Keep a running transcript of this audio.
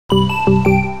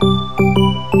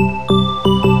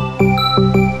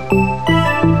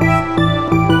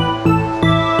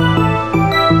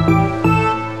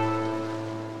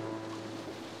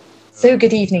So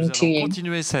good evening to you.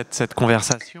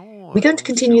 We're going to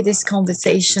continue this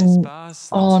conversation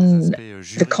on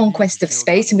the conquest of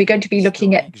space, and we're going to be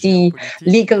looking at the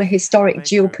legal, historic,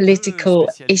 geopolitical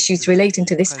issues relating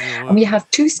to this. And we have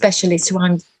two specialists who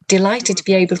I'm delighted to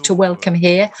be able to welcome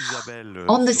here.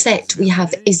 On the set, we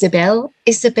have Isabelle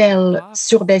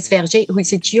Sourbès-Verger, who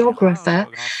is a geographer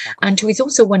and who is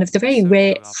also one of the very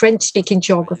rare French-speaking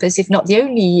geographers, if not the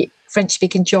only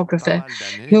French-speaking geographer,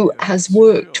 who has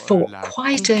worked for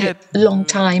quite a long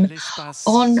time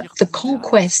on the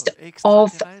conquest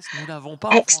of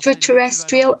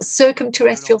extraterrestrial,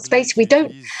 circumterrestrial space. We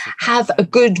don't have a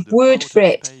good word for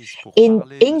it. In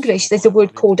English, there's a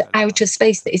word called outer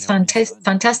space that is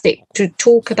fantastic to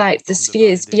talk about the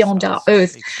spheres beyond our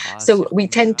Earth. So we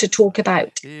tend to talk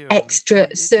about extra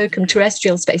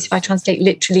circumterrestrial space, if I translate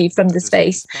literally from the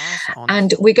space.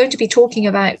 And we're going to be talking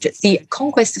about the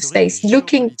conquest of space,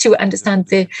 looking to understand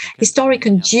the historic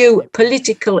and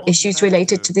geopolitical issues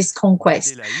related to this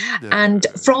conquest. And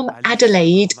from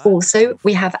Adelaide also,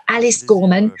 we have Alice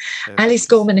Gorman,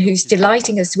 who's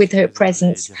delighting us with her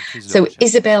presence. So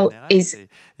Isabelle is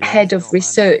head of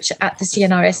research at the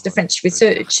CNRS, the French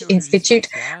Research Institute,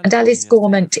 and Alice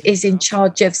Gorman is in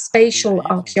charge of spatial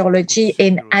archaeology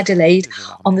in Adelaide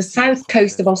on the south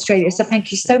coast of Australia. So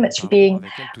thank you so much for being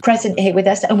present here with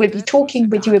us, and we'll be talking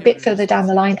with you a bit further down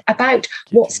the line about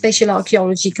what spatial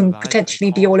archaeology can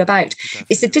potentially be all about.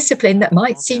 It's a discipline that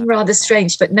might seem rather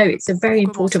strange, but no, it's a very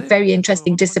important, very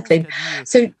interesting discipline.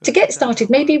 So to get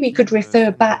started, maybe we could refer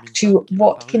back to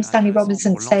what Stanley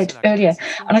Robinson said earlier,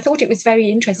 and I thought it was very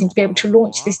interesting to be able to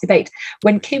launch this debate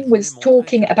when Kim was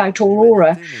talking about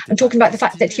Aurora and talking about the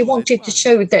fact that he wanted to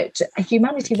show that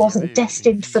humanity wasn't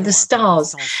destined for the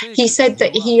stars. He said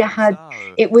that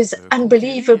it was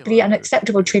unbelievably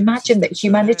unacceptable to imagine that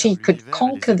humanity could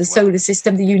conquer the solar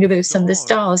system, the universe, and the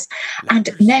stars. And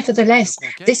nevertheless,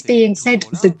 this being said,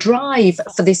 the drive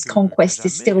for this conquest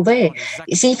is still there.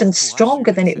 It's even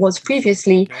stronger than it was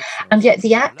previously. And yet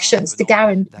the actions to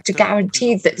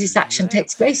guarantee that this action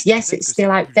takes place, yes, it's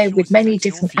still out there with many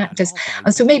different actors.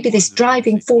 And so maybe this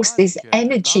driving force, this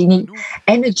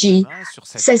energy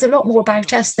says a lot more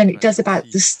about us than it does about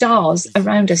the stars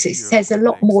around us. It says a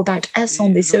lot more about us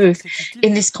on this earth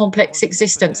in this complex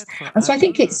existence. And so I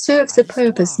think it serves a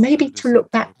purpose maybe to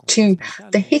look back to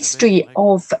the history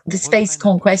of the space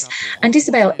conquest. And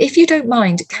Isabelle, if you don't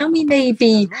mind, can we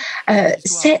maybe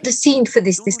set the scene for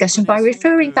this discussion by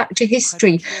referring back to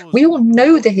history? We all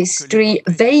know the history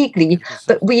vaguely,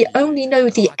 but we only know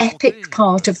the epic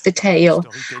part of the tale.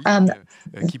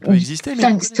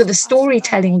 Thanks to the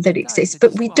storytelling that exists,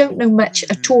 but we don't know much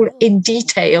at all in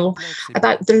detail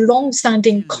about the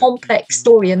long-standing complex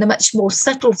story and the much more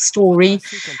subtle story.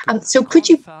 So could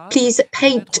you please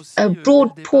paint a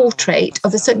broad portrait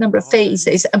of a certain number of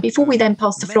phases? And before we then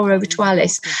pass the floor over to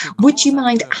Alice, would you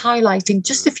mind highlighting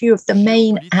just a few of the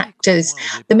main actors,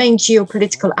 the main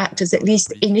geopolitical actors, at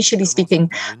least initially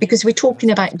speaking, because we're talking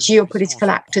about geopolitical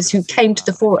actors who came to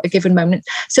the fore at a given moment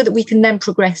so that we can then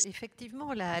progress.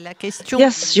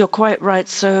 Yes, you're quite right.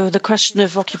 So the question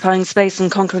of occupying space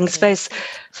and conquering space,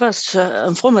 first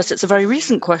and foremost, it's a very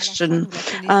recent question.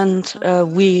 And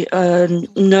we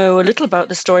know a little about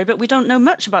the story, but we don't know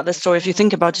much about the story if you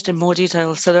think about it in more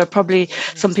detail. So there are probably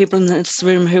some people in this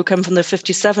room who come from the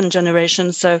 57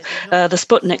 generation, so the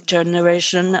Sputnik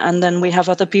generation. And then we have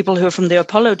other people who are from the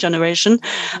Apollo generation.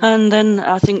 And then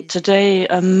I think today,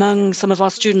 among some of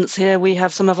our students here, we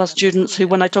have some of our students who,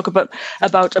 when I talk about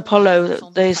Apollo,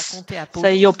 they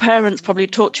say, your parents probably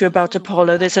taught you about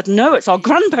Apollo. They said, no, it's our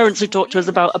grandparents who taught to us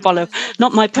about Apollo,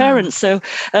 not my parents. So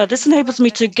this enables me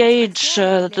to gauge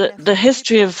the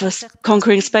history of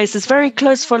conquering space is very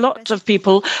close for a lot of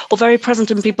people, or very present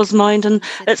in people's mind, and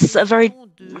it's a very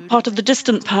part of the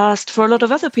distant past for a lot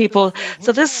of other people.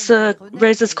 So this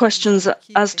raises questions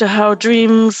as to how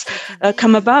dreams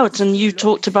come about. And you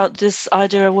talked about this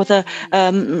idea whether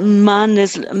man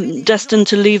is destined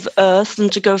to leave Earth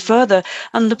and to go further.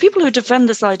 And the people who defend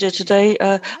this idea today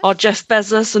are Jeff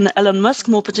Bezos and Elon Musk,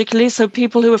 more particularly. So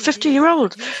people who are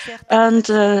 50-year-old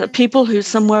and people who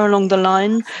somewhere along the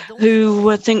line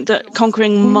who think that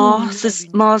conquering Mars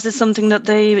is something that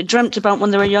they dreamt about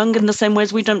when they were young, in the same way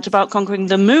as we dreamt about conquering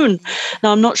the moon.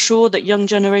 Now, I'm not sure that young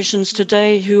generations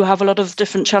today who have a lot of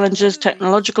different challenges,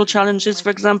 technological challenges, for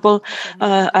example,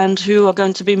 and who are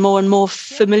going to be more and more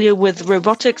familiar with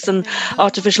robotics and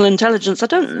artificial intelligence, I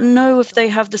don't know if they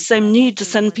have the same need to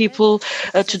send people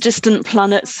to distant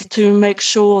planets to make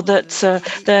sure that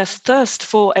their thirst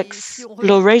for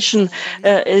exploration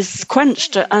is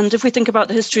quenched. And if we think about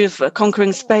the history of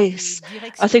conquering space,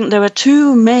 I think there are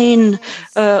two main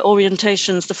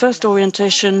orientations. The first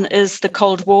orientation is the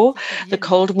Cold War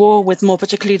with more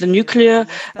particularly the nuclear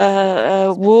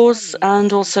wars,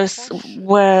 and also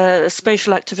where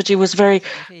spatial activity was very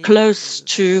close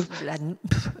to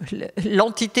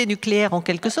l'entité nucléaire en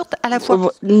quelque sorte, à la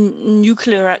fois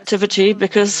nuclear activity,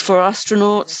 because for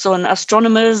astronauts and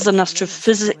astronomers and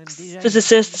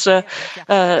astrophysicists,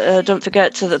 don't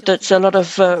forget that a lot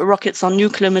of rockets are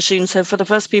nuclear machines. So for the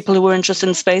first people who were interested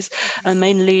in space,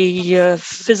 mainly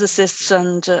physicists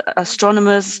and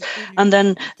astronomers, and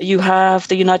then you have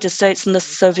the United States and the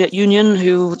Soviet Union,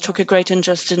 who took a great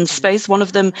interest in space. One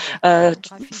of them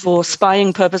for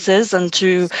spying purposes and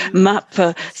to map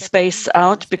space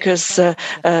out, because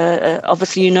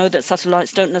obviously you know that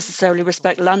satellites don't necessarily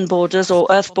respect land borders or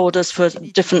earth borders for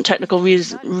different technical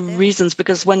reasons,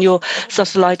 because when your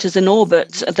satellite is in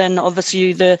orbit, then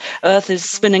obviously the Earth is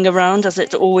spinning around as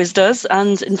it always does,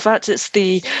 and in fact it's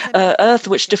the Earth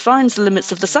which defines the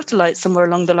limits of the satellite somewhere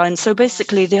along the line. So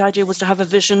basically the idea was to have a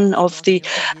vision of the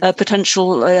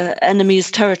potential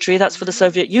enemy's territory. That's for the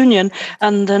Soviet Union.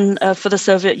 And then for the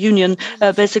Soviet Union,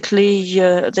 basically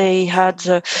they had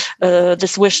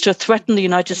this wish to threaten the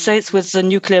United States with the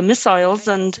nuclear missiles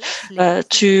and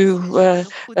to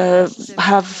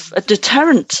have a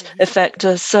deterrent effect.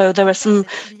 So there are some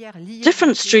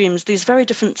different streams, these very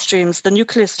different streams. The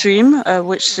nuclear stream,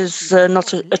 which is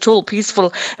not at all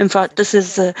peaceful. In fact, this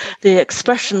is the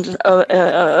expression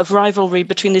of rivalry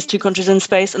between these two countries in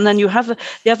space. And then you have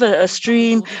a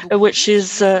stream which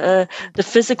is the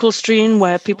physical stream,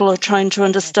 where people are trying to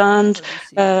understand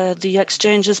the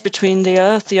exchanges between the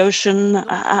Earth, the ocean,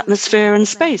 atmosphere, and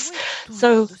space.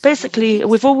 So basically,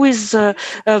 we've always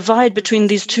vied between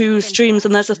these two streams,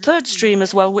 and there's a third stream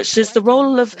as well, which is the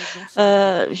role of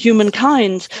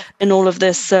humankind in all of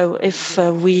this. So if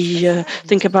we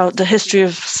think about the history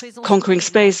of conquering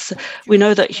space, we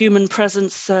know that human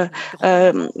presence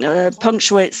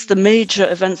punctuates the major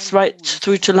events right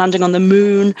through to landing on the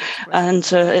moon,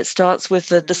 and it starts with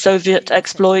the Soviet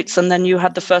exploits, and then you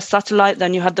had the first satellite,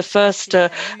 then you had the first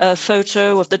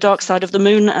photo of the dark side of the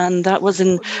moon, and that was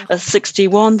in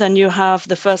 61. Then you have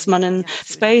the first man in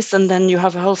space, and then you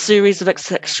have a whole series of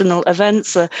exceptional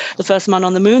events, the first man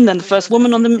on the moon, then the first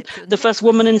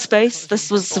woman in space.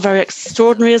 This was very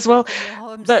extraordinary as well.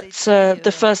 But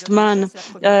the first man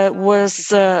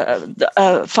was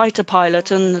a fighter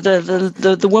pilot, and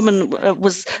the woman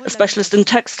was a specialist in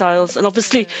textiles. And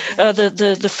obviously,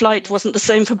 the flight wasn't the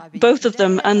same for both of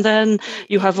them. And then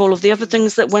you have all of the other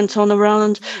things that went on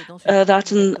around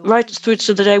that, and right through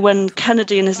to the day when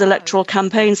Kennedy in his electoral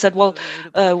campaign said, well,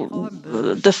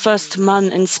 the first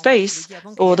man in space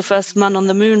or the first man on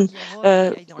the moon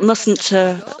mustn't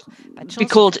be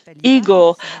called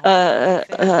Igor,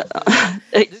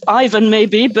 Ivan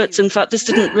maybe, but in fact this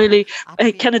didn't really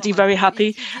make Kennedy very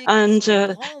happy, and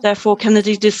therefore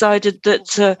Kennedy decided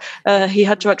that he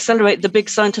had to accelerate the big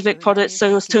scientific projects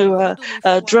so as to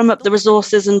drum up the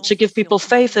resources and to give people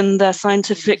faith in their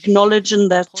scientific knowledge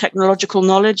and their technological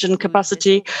knowledge and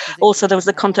capacity. Also, there was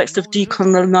the context of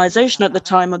decolonization at the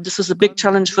time, and this was a big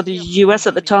challenge for the US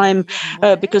at the time,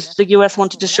 because the US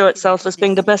wanted to show itself as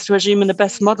being the best regime and the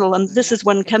best model. And this is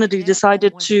when Kennedy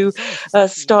decided to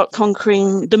start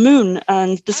conquering the moon,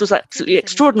 and this was absolutely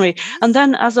extraordinary. And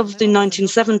then as of the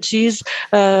 1970s,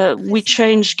 we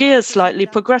changed gears slightly.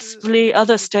 Progressively,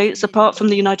 other states, apart from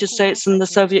the United States and the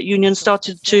Soviet Union,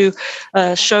 started to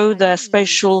show their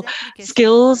spatial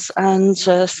skills, and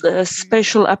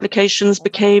spatial applications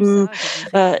became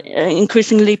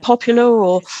increasingly popular,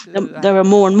 or there are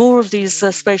more and more of these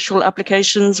spatial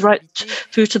applications, right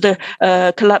through to the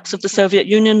collapse of the Soviet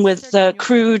Union with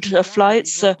crewed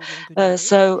flights.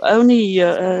 So only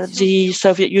the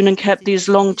Soviet Union kept these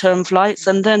long-term flights,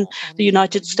 and then the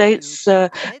United States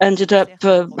ended up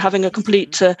having a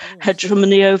complete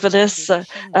hegemony over this,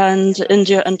 and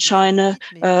India and China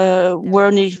were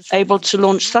only able to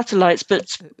launch satellites,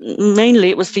 but mainly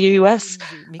it was the US.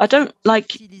 I don't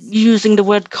like using the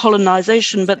word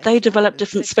colonization, but they developed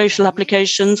different spatial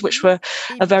applications which were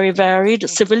very varied,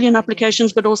 civilian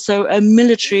applications, but also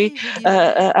military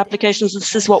applications.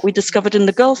 This is what we discovered in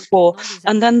the Gulf War.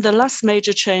 And then the last next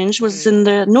major change was in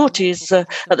the noughties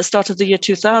at the start of the year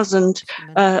 2000,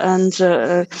 and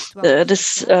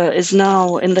this is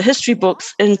now in the history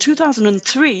books. In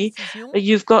 2003,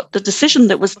 you've got the decision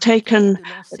that was taken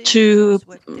to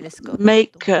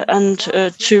make and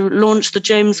to launch the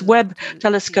James Webb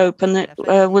telescope, and it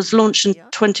was launched in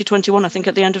 2021, I think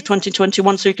at the end of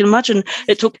 2021. So you can imagine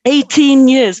it took 18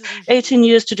 years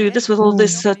to do this with all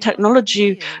this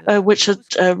technology, which had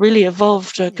really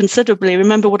evolved considerably.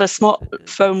 Remember what a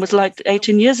smartphone was like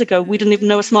 18 years ago. We didn't even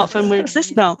know a smartphone would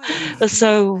exist now.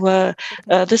 So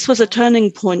this was a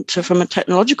turning point from a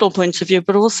technological point of view,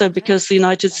 but also because the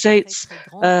United States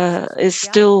is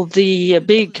still the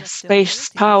big space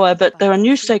power, but there are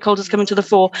new stakeholders coming to the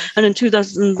fore. And in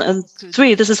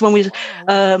 2003, this is when we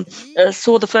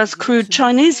saw the first crewed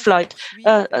Chinese flight.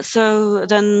 So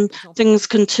then things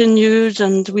continued,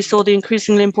 and we saw the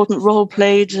increasingly important role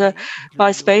played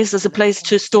by space as a place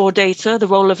to store data, the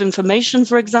role of information,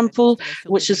 for example,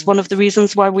 which is one of the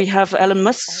reasons why we have Elon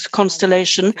Musk's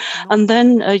constellation. And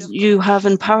then you have,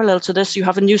 in parallel to this, you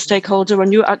have a new stakeholder, a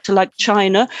new actor like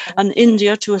China and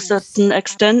India to a certain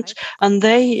extent, and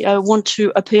they want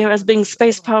to appear as being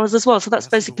space powers as well. So that's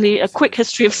basically a quick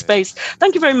history of space.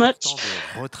 Thank you very much.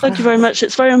 Thank you very much.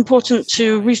 It's very important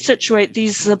to resituate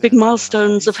these big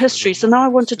milestones of history. So now I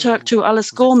want to talk to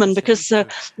Alice Gorman, because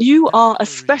you are a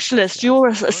specialist. You're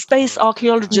a space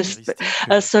archaeologist.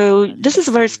 So this is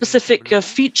a very specific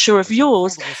feature of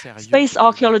yours, space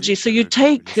archaeology. So you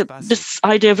take this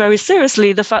idea very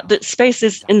seriously, the fact that space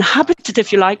is inhabited,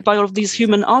 if you like, by all of these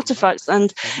human artifacts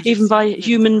and even by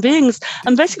human beings.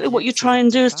 And basically what you try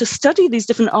and do is to study these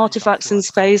different artifacts in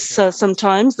space.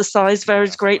 Sometimes the size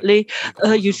varies greatly.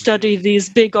 You study these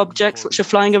big objects which are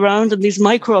flying around and these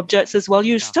micro objects as well.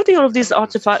 You study all of these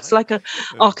artifacts like an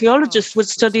archaeologist would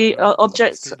study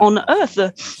objects on Earth.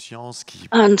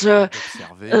 And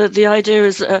the idea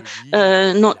is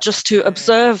not just to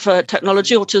observe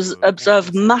technology or to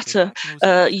observe matter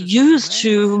used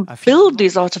to build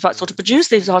these artifacts or to produce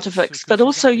these artifacts, but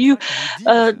also you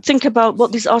think about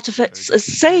what these artifacts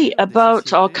say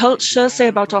about our culture, say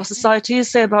about our societies,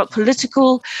 say about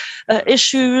political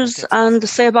issues, and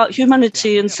say about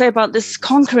humanity, and say about this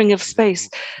conquering of space.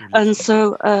 And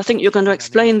so I think you're going to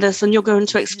explain this, and you're going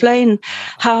to explain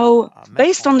how,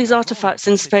 based on these artifacts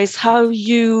in space, how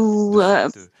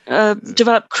you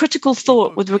develop critical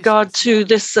thought with regard to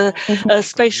this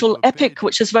spatial epic,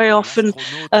 which is very often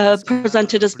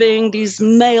presented as being these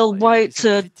male, white,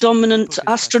 dominant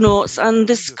astronauts, and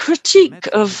this critique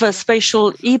of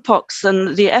spatial epochs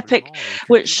and the epic,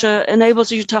 which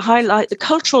enables you to highlight the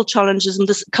cultural challenges and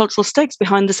the cultural stakes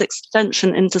behind this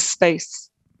extension into space.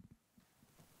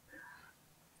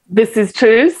 This is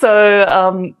true.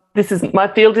 So my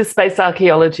field is space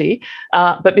archaeology.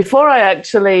 But before I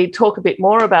actually talk a bit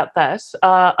more about that,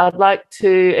 I'd like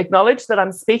to acknowledge that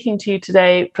I'm speaking to you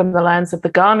today from the lands of the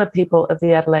Kaurna people of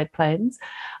the Adelaide Plains,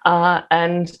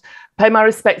 and pay my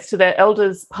respects to their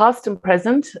elders past and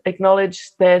present,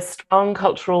 acknowledge their strong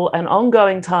cultural and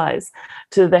ongoing ties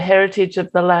to the heritage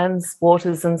of the lands,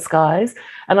 waters and skies.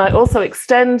 And I also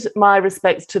extend my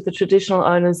respects to the traditional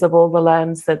owners of all the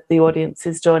lands that the audience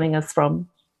is joining us from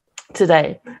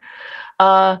today.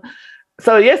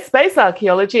 So yes, space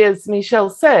archaeology, as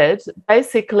Michelle said,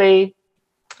 basically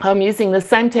using the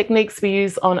same techniques we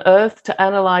use on Earth to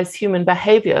analyze human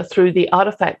behavior through the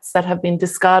artifacts that have been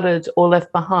discarded or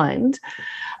left behind,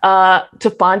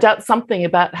 to find out something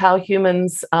about how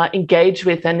humans engage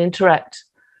with and interact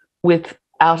with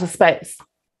outer space.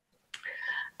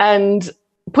 And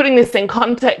putting this in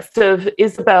context of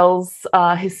Isabelle's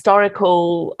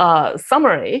historical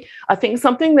summary, I think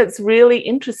something that's really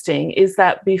interesting is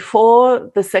that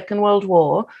before the Second World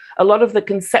War, a lot of the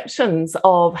conceptions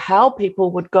of how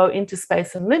people would go into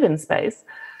space and live in space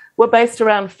were based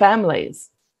around families.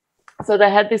 So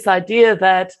they had this idea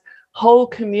that whole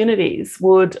communities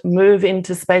would move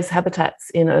into space habitats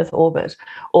in Earth orbit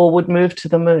or would move to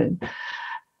the moon.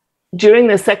 During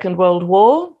the Second World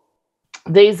War,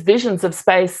 these visions of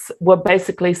space were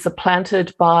basically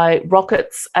supplanted by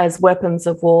rockets as weapons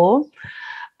of war,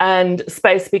 and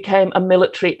space became a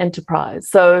military enterprise.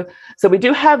 So we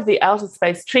do have the Outer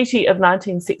Space Treaty of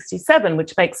 1967,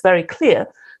 which makes very clear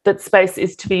that space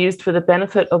is to be used for the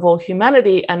benefit of all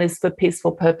humanity and is for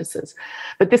peaceful purposes.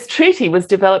 But this treaty was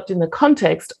developed in the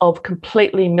context of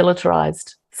completely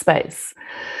militarized space.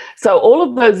 So all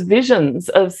of those visions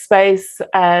of space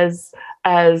as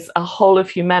a whole of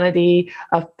humanity,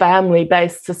 a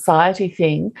family-based society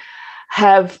thing,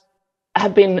 have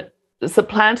been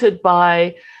supplanted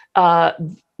by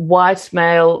white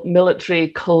male military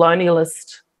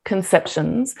colonialist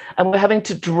conceptions, and we're having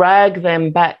to drag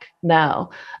them back now.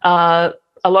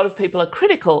 A lot of people are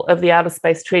critical of the Outer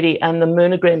Space Treaty and the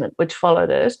Moon Agreement, which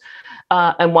followed it.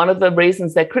 And one of the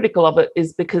reasons they're critical of it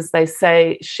is because they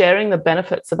say sharing the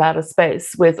benefits of outer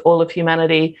space with all of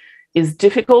humanity is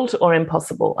difficult or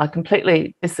impossible. I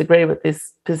completely disagree with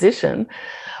this position.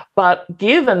 But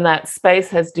given that space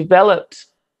has developed,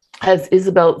 as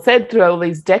Isabelle said, through all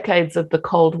these decades of the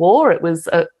Cold War, it was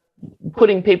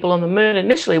putting people on the moon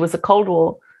initially was a Cold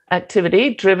War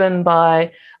activity driven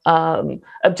by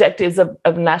objectives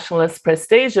of nationalist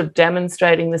prestige, of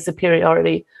demonstrating the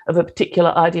superiority of a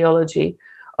particular ideology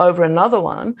over another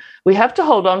one. We have to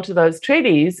hold on to those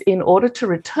treaties in order to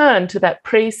return to that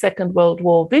pre-Second World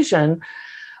War vision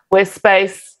where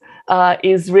space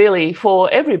is really for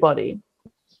everybody.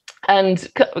 And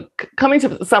coming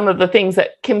to some of the things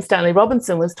that Kim Stanley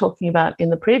Robinson was talking about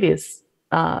in the previous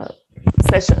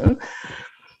session,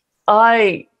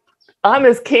 I'm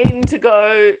as keen to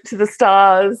go to the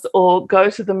stars or go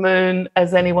to the moon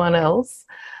as anyone else,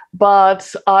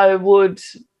 but I would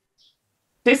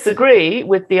disagree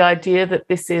with the idea that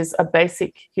this is a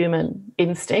basic human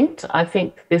instinct. I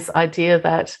think this idea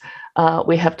that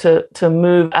we have to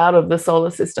move out of the solar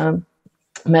system,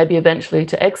 maybe eventually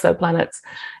to exoplanets,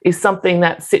 is something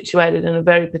that's situated in a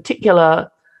very particular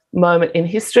moment in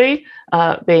history,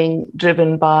 being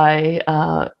driven by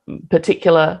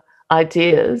particular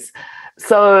ideas.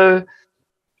 So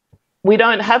we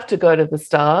don't have to go to the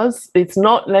stars. It's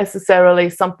not necessarily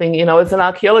something, as an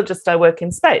archaeologist, I work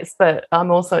in space, but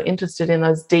I'm also interested in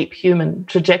those deep human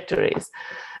trajectories.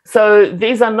 So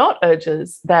these are not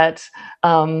urges that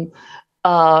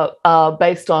are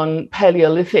based on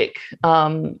Paleolithic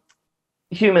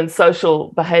human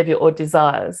social behavior or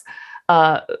desires.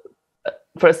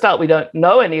 For a start, we don't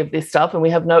know any of this stuff, and we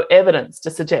have no evidence to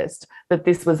suggest that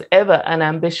this was ever an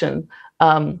ambition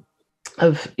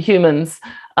of humans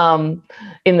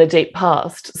in the deep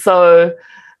past. So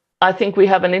I think we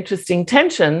have an interesting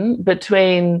tension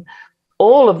between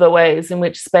all of the ways in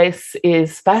which space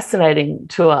is fascinating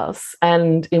to us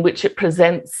and in which it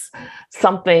presents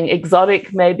something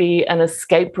exotic, maybe an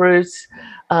escape route,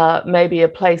 maybe a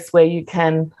place where you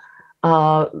can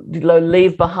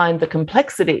leave behind the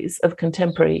complexities of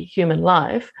contemporary human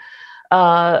life.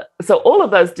 So all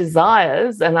of those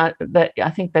desires, and I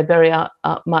think they very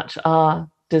much are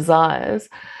desires,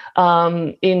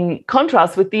 in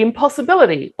contrast with the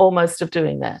impossibility almost of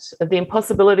doing that, the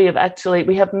impossibility of actually,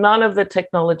 we have none of the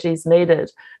technologies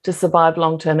needed to survive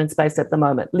long-term in space at the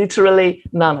moment, literally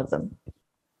none of them.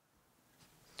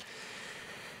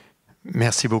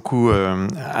 Merci beaucoup,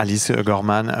 Alice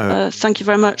Gorman. Thank you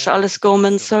very much, Alice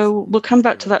Gorman. So we'll come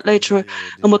back to that later,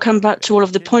 and we'll come back to all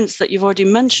of the points that you've already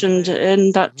mentioned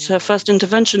in that first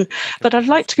intervention. But I'd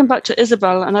like to come back to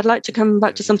Isabelle, and I'd like to come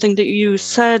back to something that you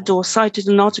said or cited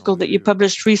an article that you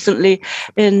published recently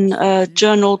in a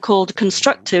journal called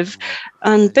Constructive.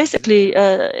 And basically,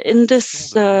 in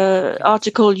this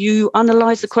article, you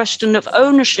analyze the question of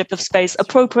ownership of space,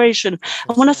 appropriation.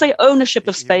 And when I say ownership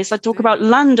of space, I talk about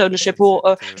land ownership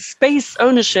or space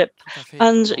ownership.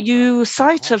 And you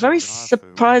cite a very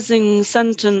surprising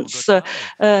sentence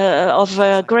of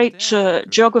a great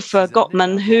geographer,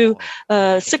 Gottman, who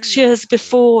 6 years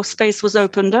before space was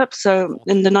opened up, so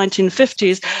in the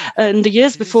 1950s, in the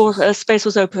years before space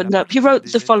was opened up, he wrote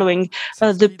the following: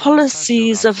 the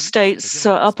policies of states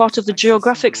are part of the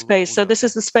geographic space. So this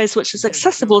is the space which is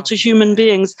accessible to human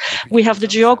beings. We have the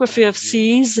geography of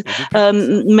seas.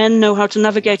 Men know how to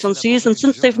navigate on seas. And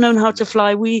since they've known how to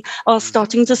fly, we are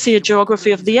starting to see a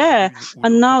geography of the air.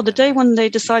 And now the day when they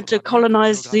decide to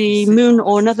colonize the moon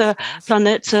or another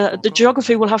planet, the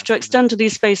geography will have to extend to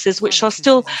these spaces, which are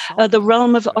still the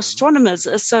realm of astronomers.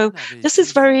 So this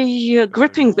is very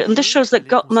gripping. And this shows that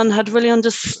Gottman had really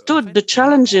understood the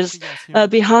challenges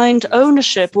behind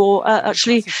ownership, or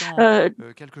actually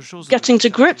getting to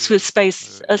grips with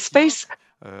space. Space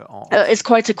is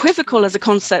quite equivocal as a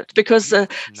concept, because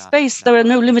space, there are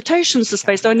no limitations to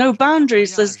space. There are no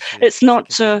boundaries. It's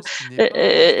not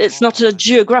a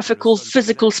geographical,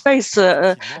 physical space.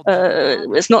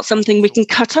 It's not something we can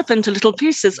cut up into little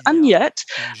pieces. And yet,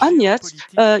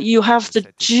 you have the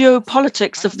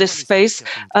geopolitics of this space.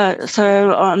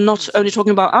 So I'm not only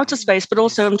talking about outer space, but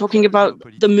also I'm talking about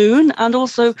the moon and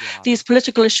also these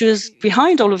political issues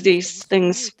behind all of these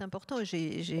things.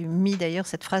 J'ai mis d'ailleurs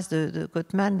cette phrase de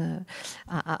Gottman.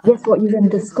 Yes, what you've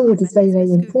underscored is very,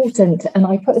 very important. And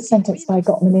I put a sentence by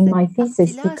Gottman in my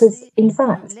thesis because, in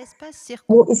fact,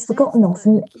 what is forgotten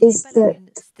often is that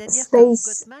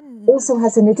space also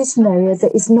has an additional area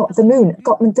that is not the moon.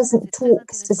 Gottman doesn't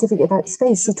talk specifically about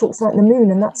space, he talks about the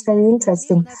moon, and that's very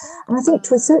interesting. And I think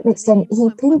to a certain extent, he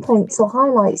pinpoints or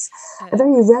highlights a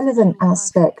very relevant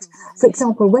aspect. For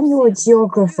example, when you're a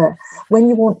geographer, when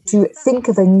you want to think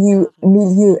of a new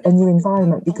milieu, a new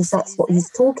environment, because that's what he's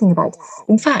talking about.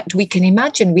 In fact, we can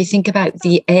imagine, we think about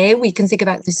the air, we can think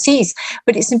about the seas,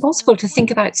 but it's impossible to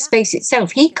think about space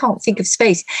itself. He can't think of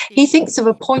space. He thinks of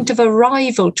a point of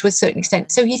arrival to a certain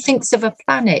extent. So he thinks of a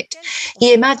planet.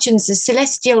 He imagines a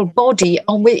celestial body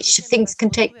on which things can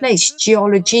take place,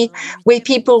 geology, where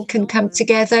people can come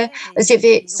together as if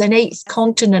it's an eighth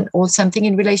continent or something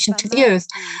in relation to the Earth.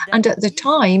 And at the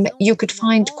time, you could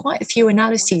find quite a few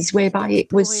analyses whereby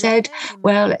it was said,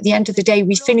 well, at the end of the day,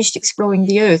 we finished exploring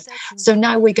the Earth. So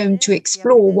now we're going to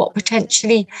explore what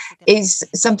potentially is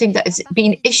something that has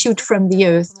been issued from the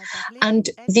Earth. And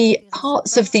the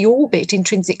parts of the orbit,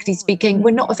 intrinsically speaking,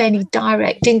 were not of any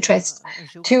direct interest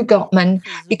to Gottman,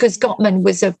 because Gottman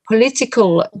was a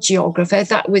political geographer.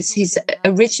 That was his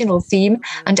original theme.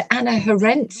 And Anna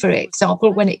Arendt, for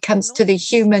example, when it comes to the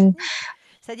human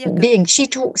being, she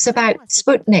talks about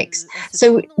Sputniks.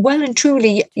 So well and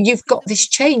truly, you've got this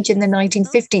change in the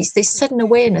 1950s, this sudden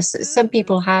awareness that some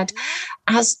people had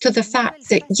as to the fact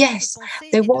that, yes,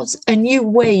 there was a new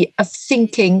way of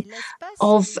thinking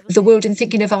of the world and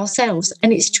thinking of ourselves.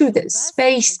 And it's true that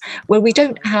space, where we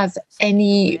don't have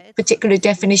any particular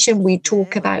definition, we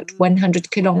talk about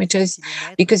 100 kilometers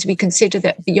because we consider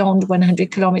that beyond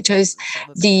 100 kilometers,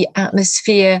 the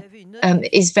atmosphere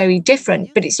is very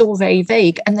different, but it's all very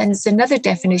vague. And then there's another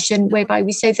definition whereby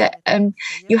we say that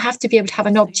you have to be able to have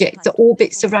an object that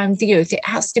orbits around the Earth. It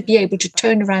has to be able to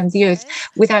turn around the Earth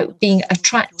without being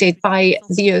attracted by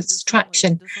the Earth's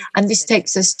traction. And this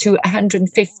takes us to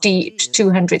 150 to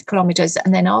 200 kilometers.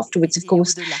 And then afterwards, of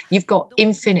course, you've got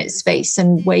infinite space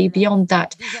and way beyond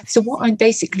that. So what I'm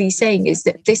basically saying is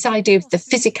that this idea of the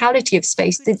physicality of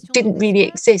space didn't really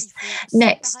exist.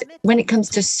 Next, when it comes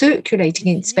to circulating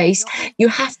in space, you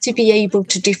have to be able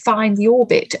to define the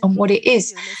orbit and what it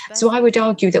is. So I would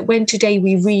argue that when today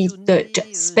we read that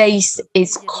space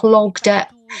is clogged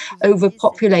up,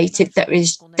 overpopulated, there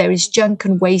is junk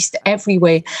and waste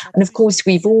everywhere. And of course,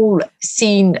 we've all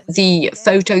seen the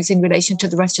photos in relation to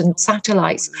the Russian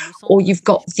satellites, or you've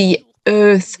got the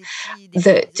Earth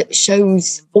that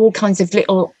shows all kinds of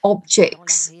little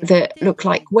objects that look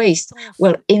like waste.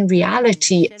 Well, in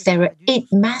reality, there are 8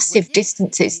 massive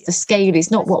distances. The scale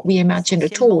is not what we imagine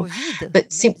at all,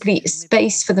 but simply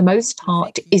space for the most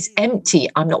part is empty.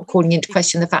 I'm not calling into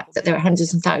question the fact that there are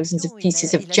hundreds and thousands of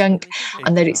pieces of junk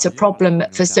and that it's a problem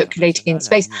for circulating in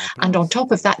space. And on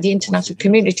top of that, the international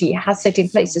community has set in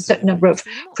place a certain number of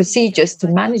procedures to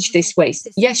manage this waste.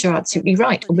 Yes, you're absolutely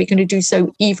right. And we're going to do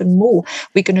so even more.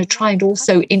 We're going to try and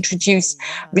also introduce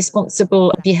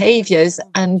responsible behaviours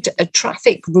and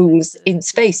traffic rules in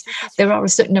space. There are a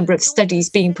certain number of studies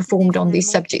being performed on these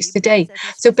subjects today.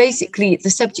 So basically, the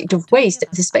subject of waste,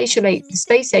 the space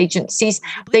agencies,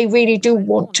 they really do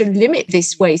want to limit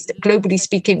this waste. Globally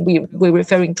speaking, we're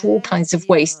referring to all kinds of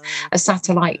waste. A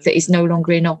satellite that is no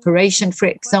longer in operation, for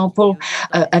example,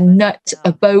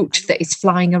 a boat that is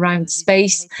flying around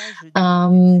space.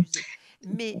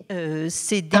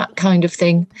 That kind of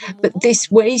thing. But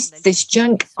this waste, this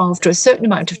junk, after a certain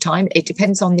amount of time, it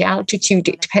depends on the altitude,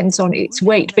 it depends on its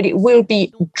weight, but it will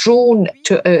be drawn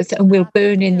to Earth and will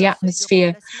burn in the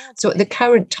atmosphere. So at the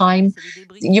current time,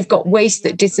 you've got waste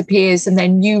that disappears and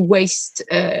then new waste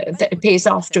that appears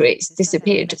after it's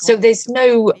disappeared. So there's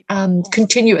no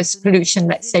continuous pollution,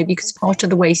 let's say, because part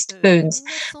of the waste burns.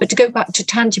 But to go back to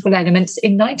tangible elements,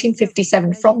 in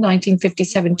 1957, from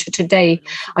 1957 to today,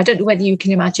 I don't know whether you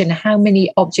can imagine how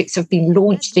many objects have been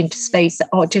launched into space,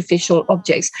 artificial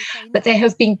objects, but there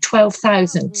have been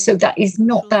 12,000. So that is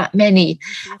not that many.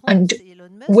 And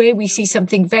where we see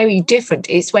something very different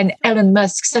is when Elon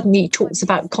Musk suddenly talks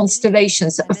about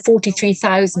constellations of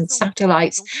 43,000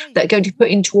 satellites that are going to put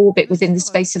into orbit within the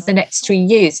space of the next 3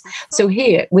 years. So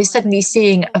here we're suddenly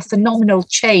seeing a phenomenal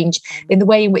change in the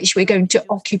way in which we're going to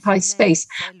occupy space.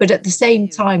 But at the same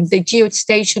time, the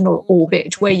geostationary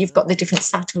orbit, where you've got the different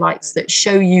satellites that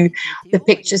show you the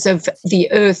pictures of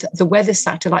the Earth, the weather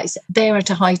satellites, they're at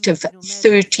a height of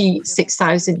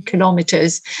 36,000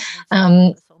 kilometers.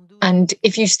 And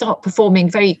if you start performing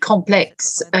very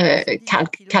complex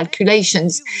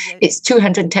calculations, it's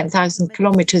 210,000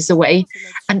 kilometers away.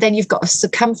 And then you've got a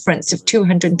circumference of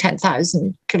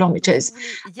 210,000 kilometers.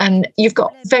 And you've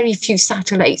got very few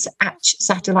satellites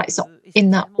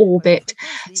in that orbit.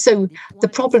 So the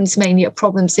problems mainly are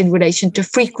problems in relation to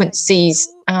frequencies,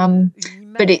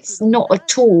 but it's not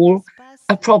at all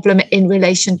a problem in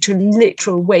relation to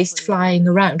literal waste flying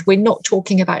around. We're not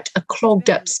talking about a clogged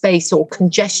up space or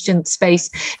congestion space,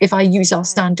 if I use our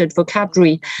standard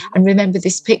vocabulary. And remember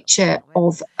this picture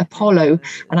of Apollo,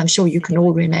 and I'm sure you can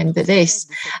all remember this.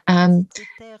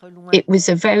 It was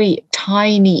a very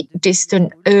tiny,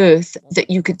 distant Earth that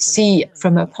you could see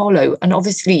from Apollo. And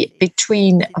obviously,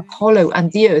 between Apollo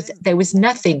and the Earth, there was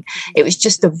nothing. It was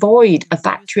just a void, a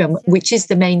vacuum, which is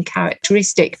the main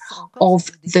characteristic of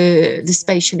the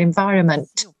spatial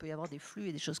environment.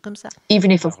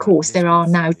 Even if, of course, there are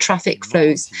now traffic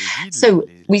flows. So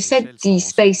we said the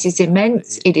space is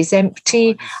immense, it is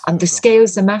empty, and the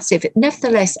scales are massive.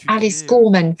 Nevertheless, Alice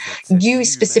Gorman, you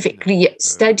specifically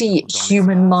study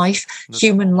human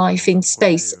life in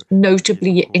space,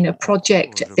 notably in a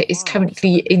project that is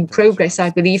currently in progress, I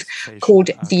believe, called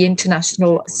the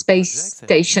International Space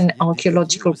Station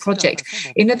Archaeological Project.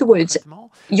 In other words,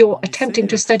 you're attempting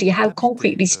to study how,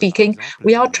 concretely speaking,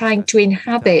 we are trying to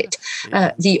inhabit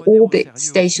the orbit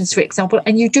stations, for example,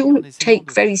 and you do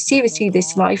take very seriously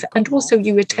this life, and also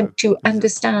you attempt to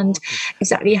understand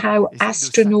exactly how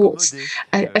astronauts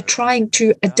are trying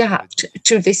to adapt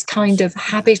to this kind of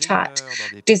habitat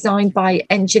designed by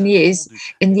engineers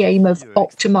in the aim of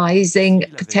optimizing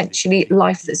potentially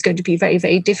life that's going to be very,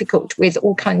 very difficult, with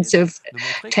all kinds of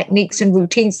techniques and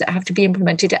routines that have to be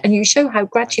implemented. And you show how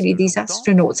gradually these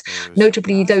astronauts,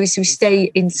 notably those who stay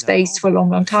in space for a long,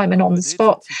 long time and on the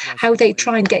spot, how they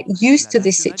try and get used to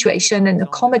this situation and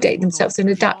accommodate themselves and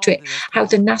adapt to it, how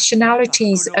the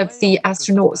nationalities of the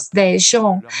astronauts, their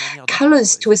genre,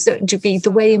 colors to a certain degree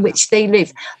the way in which they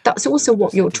live. That's also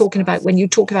what you're talking about when you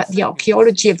talk about the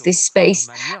archaeology of this space,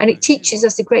 and it teaches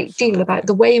us a great deal about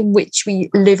the way in which we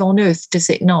live on Earth, does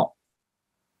it not?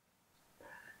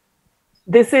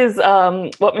 This is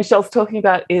what Michelle's talking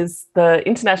about is the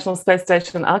International Space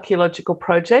Station Archaeological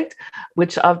Project,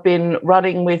 which I've been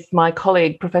running with my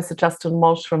colleague, Professor Justin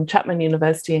Walsh from Chapman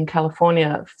University in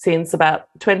California since about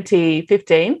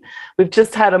 2015. We've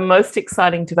just had a most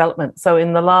exciting development. So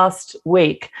in the last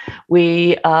week,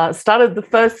 we started the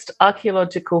first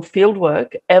archaeological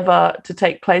fieldwork ever to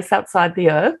take place outside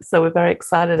the Earth. So we're very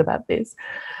excited about this.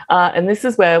 And this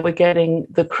is where we're getting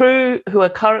the crew who are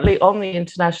currently on the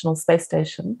International Space Station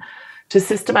to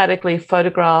systematically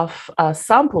photograph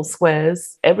sample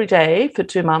squares every day for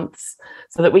 2 months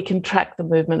so that we can track the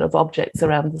movement of objects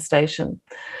around the station.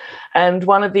 And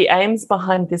one of the aims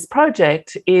behind this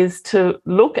project is to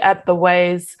look at the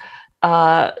ways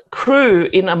crew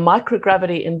in a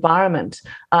microgravity environment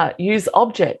use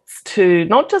objects to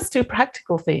not just do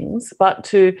practical things, but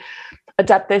to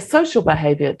adapt their social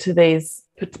behaviour to these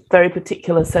very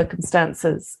particular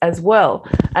circumstances as well.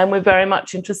 And we're very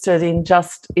much interested in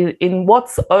just in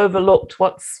what's overlooked,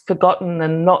 what's forgotten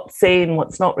and not seen,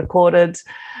 what's not recorded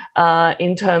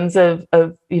in terms of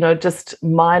just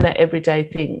minor everyday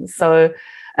things. So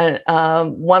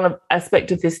one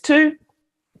aspect of this too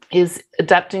is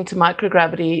adapting to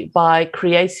microgravity by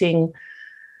creating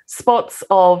spots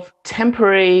of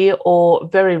temporary or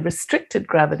very restricted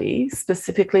gravity,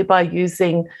 specifically by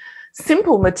using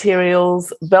simple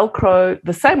materials, Velcro,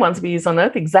 the same ones we use on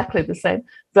Earth, exactly the same,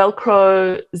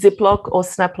 Velcro, Ziploc or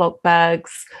Snaploc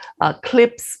bags,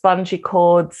 clips, bungee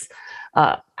cords,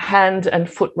 hand and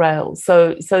foot rails.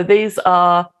 So these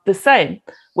are the same,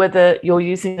 whether you're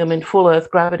using them in full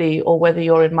Earth gravity or whether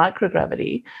you're in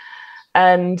microgravity.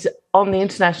 And on the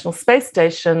International Space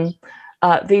Station,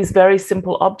 these very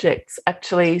simple objects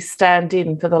actually stand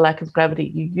in for the lack of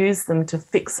gravity. You use them to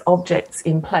fix objects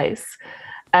in place.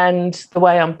 And the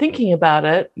way I'm thinking about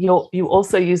it, you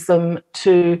also use them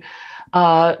to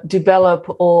develop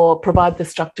or provide the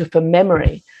structure for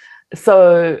memory.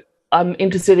 So I'm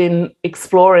interested in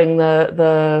exploring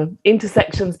the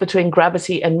intersections between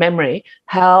gravity and memory,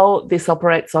 how this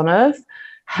operates on Earth,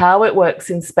 how it works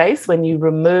in space when you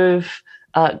remove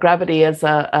gravity as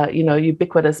a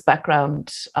ubiquitous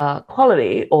background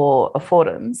quality or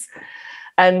affordance.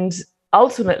 And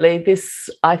ultimately, this,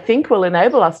 I think, will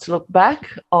enable us to look back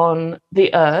on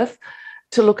the Earth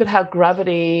to look at how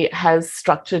gravity has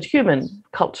structured human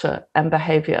culture and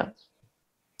behaviour.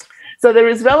 So there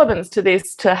is relevance to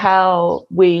this to how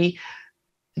we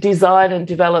design and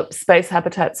develop space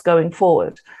habitats going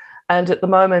forward. And at the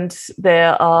moment,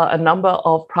 there are a number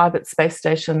of private space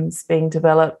stations being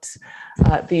developed.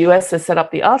 The US has set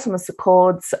up the Artemis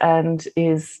Accords and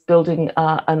is building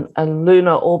a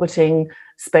lunar orbiting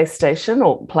space station,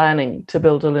 or planning to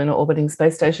build a lunar orbiting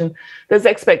space station. There's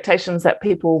expectations that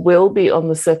people will be on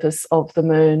the surface of the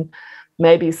moon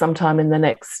maybe sometime in the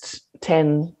next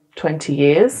 10, 20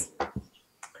 years.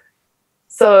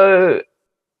 So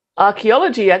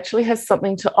archaeology actually has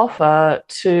something to offer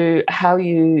to how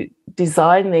you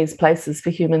design these places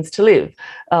for humans to live.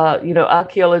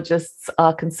 Archaeologists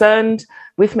are concerned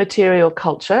with material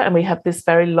culture, and we have this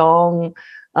very long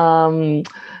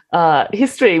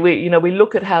history. We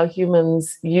look at how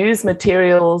humans use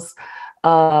materials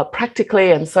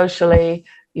practically and socially,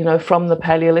 from the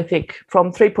Paleolithic,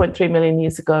 from 3.3 million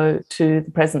years ago to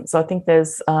the present. So I think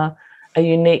there's a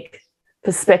unique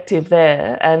perspective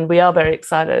there, and we are very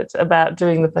excited about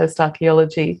doing the first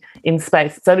archaeology in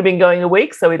space. It's only been going a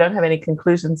week, so we don't have any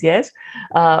conclusions yet,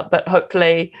 but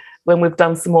hopefully when we've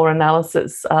done some more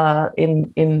analysis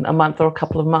in a month or a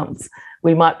couple of months,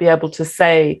 we might be able to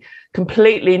say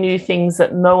completely new things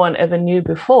that no one ever knew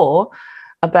before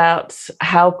about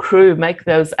how crew make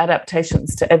those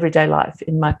adaptations to everyday life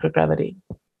in microgravity.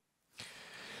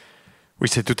 Oui,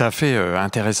 c'est tout à fait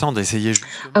intéressant d'essayer.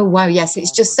 Oh, wow, yes.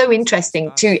 It's just so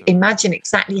interesting to imagine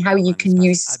exactly how you can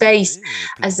use space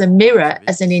as a mirror,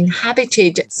 as an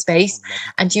inhabited space.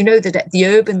 And you know that at the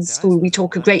urban school, we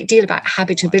talk a great deal about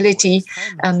habitability.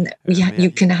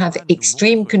 You can have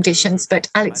extreme conditions, but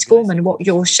Alice Gorman, what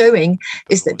you're showing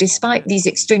is that despite these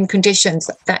extreme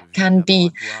conditions that can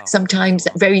be sometimes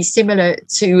very similar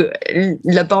to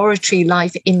laboratory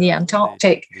life in the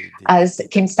Antarctic, as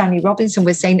Stanley Robinson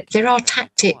was saying, there are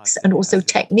tactics and also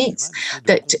techniques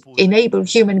that enable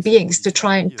human beings to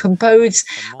try and compose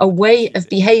a way of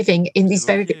behaving in these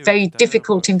very, very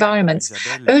difficult environments.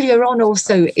 Earlier on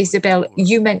also, Isabelle,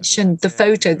 you mentioned the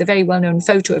photo, the very well-known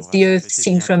photo of the Earth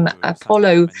seen from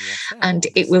Apollo, and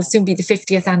it will soon be the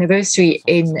 50th anniversary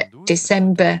in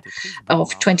December of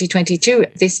 2022.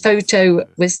 This photo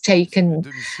was taken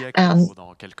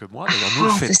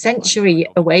half a century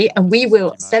away, and we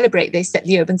will celebrate this at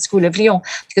the Urban School of Lyon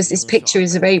because this picture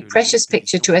is a very precious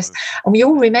picture to us. And we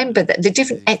all remember that the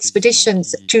different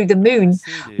expeditions to the moon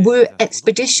were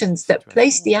expeditions that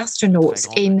placed the astronauts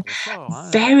in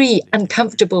very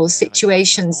uncomfortable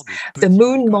situations. The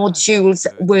moon modules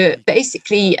were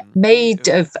basically made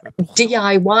of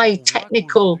DIY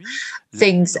technical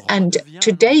things. And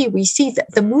today we see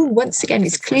that the moon, once again,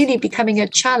 is clearly becoming a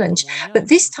challenge, but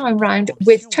this time round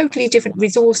with totally different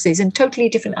resources and totally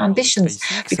different ambitions,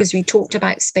 because we talked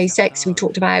about SpaceX, we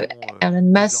talked about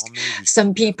Elon Musk.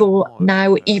 Some people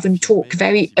now even talk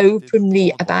very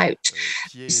openly about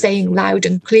saying loud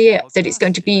and clear that it's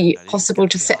going to be possible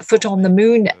to set foot on the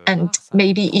moon and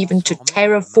maybe even to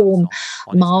terraform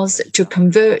Mars, to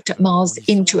convert Mars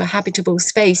into a habitable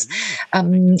space.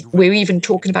 We're even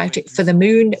talking about it for the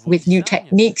moon with new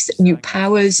techniques, new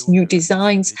powers, new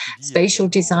designs, spatial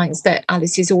designs that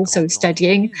Alice is also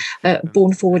studying,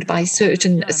 borne forward by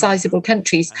certain sizable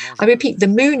countries. I repeat, the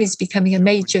moon is becoming a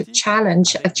major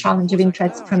challenge, a challenge of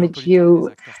interest from a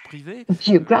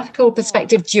geographical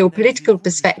perspective, geopolitical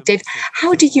perspective.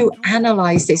 How do you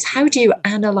analyze this? How do you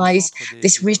analyze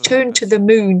this return to the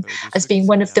moon as being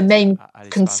one of the main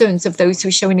concerns of those who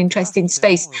show an interest in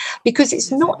space? Because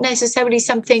it's not necessarily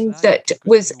something that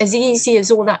was as easy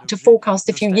as all that to forecast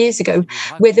a few years ago,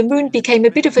 where the moon became a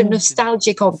bit of a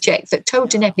nostalgic object that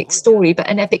told an epic story, but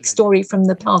an epic story from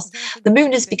the past. The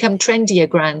moon has become trendy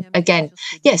again.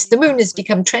 Yes, the moon has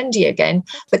become trendy again,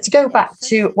 but to go back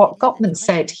to what Gottman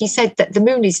said, he said that the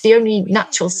moon is the only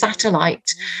natural satellite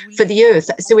for the Earth.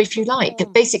 So if you like,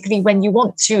 basically when you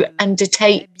want to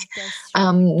undertake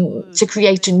to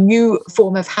create a new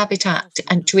form of habitat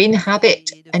and to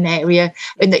inhabit an area,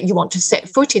 and that you want to set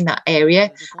foot in that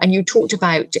area, and you talked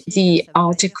about the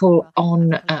article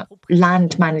on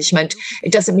land management.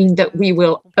 It doesn't mean that we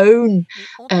will own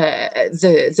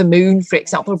the moon, for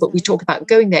example, but we talk about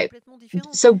going there.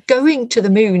 So going to the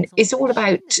moon is all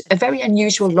about a very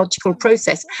unusual logical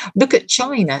process. Look at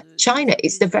China. China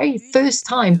is the very first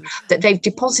time that they've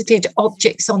deposited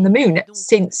objects on the moon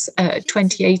since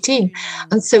 2018.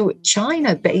 And so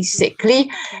China basically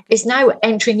is now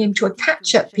entering into a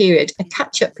catch-up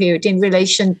period in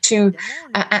relation to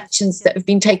actions that have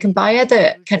been taken by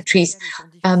other countries.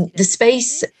 The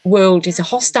space world is a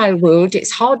hostile world.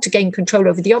 It's hard to gain control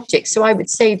over the objects. So I would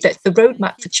say that the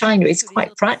roadmap for China is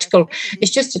quite practical.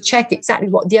 It's just to check exactly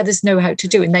what the others know how to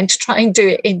do and then to try and do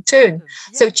it in turn.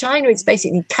 So China is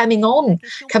basically coming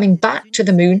back to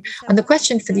the moon. And the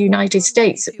question for the United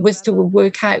States was to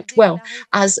work out, well,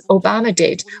 as Obama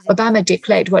did. Obama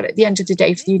declared, well, at the end of the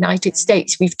day, for the United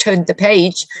States, we've turned the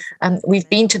page. We've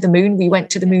been to the moon. We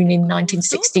went to the moon in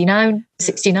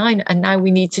 1969, and now we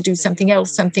need to do something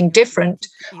else, something different,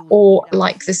 or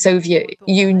like the Soviet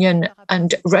Union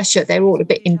and Russia, they're all a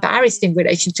bit embarrassed in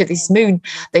relation to this moon.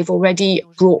 They've already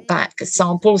brought back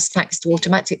samples thanks to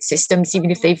automatic systems,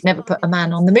 even if they've never put a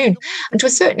man on the moon. And to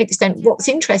a certain extent, what's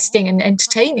interesting and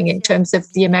entertaining in terms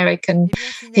of the American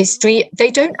history, they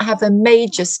don't have a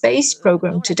major space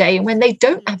program today. And when they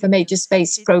don't have a major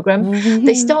space program,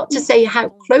 they start to say how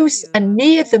close and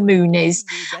near the moon is.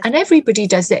 And everybody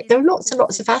does it. There are lots and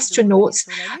lots of astronauts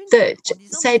that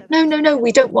said, no,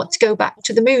 we don't want to go back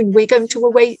to the moon. We're going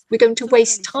to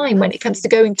waste time when it comes to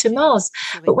going to Mars.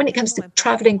 But when it comes to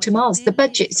traveling to Mars, the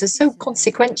budgets are so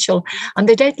consequential and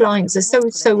the deadlines are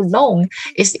so long.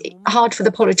 It's hard for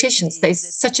the politicians. There's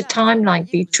such a timeline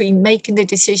between making the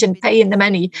decision, paying the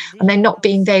money, and then not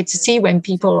being there to see when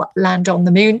people land on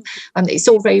the moon. And it's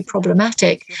all very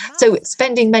problematic. So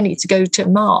spending money to go to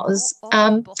Mars,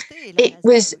 it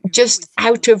was just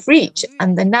out of reach.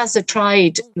 And the NASA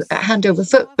tried hand over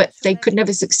foot, but they could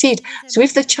never succeed. So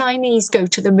if the Chinese go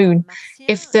to the moon,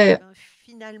 if the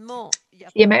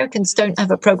Americans don't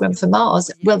have a program for Mars,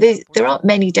 well, there aren't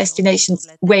many destinations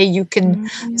where you can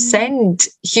send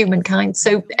humankind.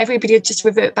 So everybody will just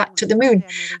revert back to the moon.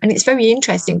 And it's very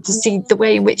interesting to see the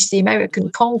way in which the American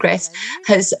Congress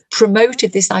has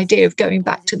promoted this idea of going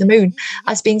back to the moon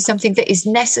as being something that is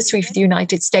necessary for the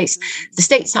United States. The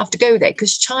States have to go there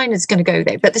because China's going to go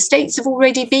there, but the States have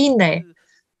already been there.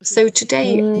 So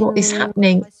today, what is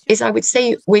happening is, I would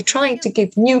say, we're trying to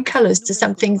give new colours to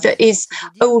something that is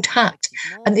old hat.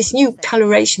 And this new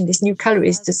coloration, this new colour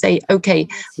is to say, OK,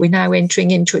 we're now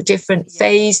entering into a different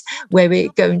phase where we're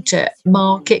going to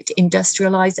market,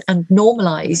 industrialise and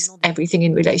normalise everything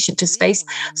in relation to space.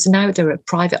 So now there are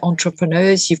private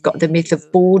entrepreneurs. You've got the myth of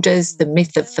borders, the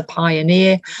myth of the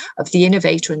pioneer, of the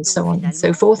innovator and so on and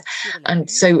so forth. And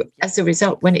so as a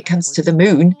result, when it comes to the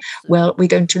moon, well, we're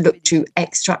going to look to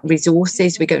extract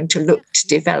resources, we're going to look to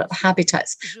develop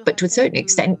habitats, but to a certain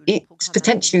extent it's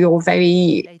potentially all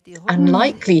very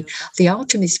unlikely. The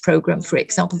Artemis program, for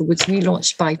example, was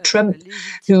relaunched by Trump,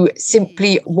 who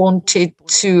simply wanted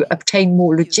to obtain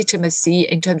more legitimacy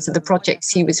in terms of the projects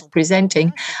he was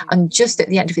presenting, and just at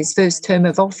the end of his first term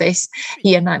of office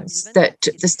he announced that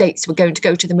the states were going to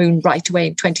go to the moon right away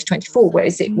in 2024,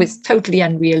 whereas it was totally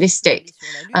unrealistic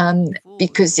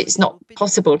because it's not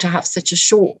possible to have such a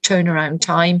short turnaround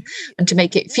time and to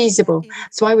make it feasible.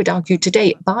 So I would argue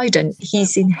today, Biden,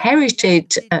 he's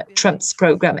inherited Trump's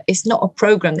program. It's not a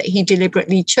program that he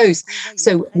deliberately chose.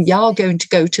 So we are going to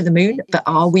go to the moon, but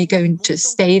are we going to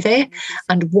stay there?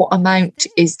 And what amount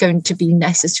is going to be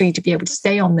necessary to be able to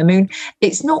stay on the moon?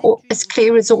 It's not as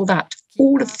clear as all that.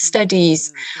 All of the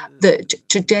studies that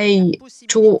today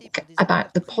talk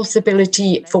about the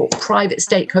possibility for private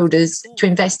stakeholders to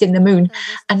invest in the moon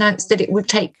announced that it would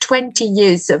take 20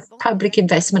 years of public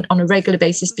investment on a regular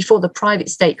basis before the private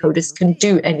stakeholders can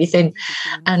do anything.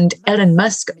 And Elon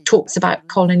Musk talks about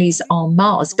colonies on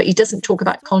Mars, but he doesn't talk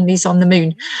about colonies on the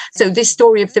moon. So this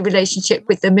story of the relationship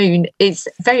with the moon is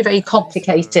very, very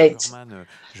complicated.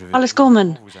 Alice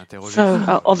Gorman,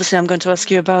 so obviously I'm going to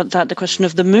ask you about that, the question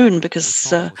of the moon,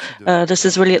 because this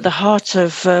is really at the heart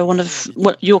of one of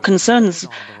what your concerns.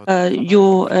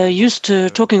 You're used to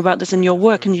talking about this in your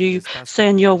work, and you say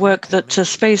in your work that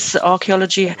space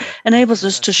archaeology enables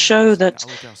us to show that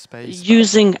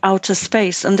using outer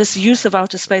space, and this use of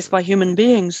outer space by human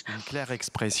beings,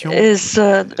 is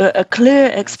a clear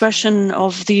expression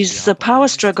of these power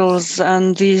struggles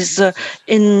and these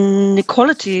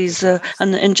inequalities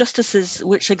and injustices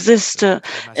which exist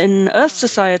in Earth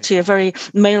society, a very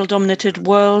male-dominated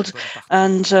world,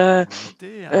 and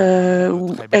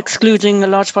excluding a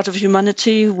large part of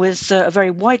humanity, with a very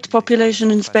white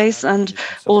population in space, and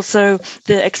also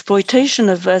the exploitation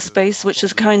of space, which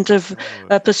is kind of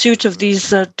a pursuit of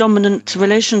these dominant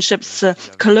relationships,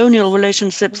 colonial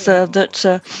relationships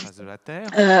that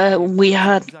we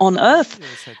had on Earth.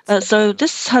 So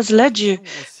this has led you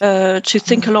to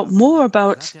think a lot more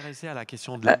about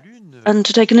and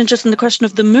to take an interest in the question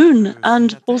of the moon.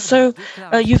 And also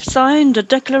you've signed a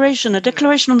declaration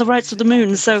on the rights of the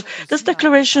moon. So this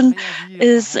declaration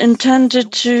is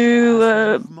intended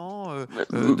to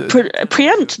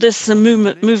preempt this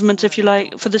movement, if you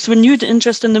like, for this renewed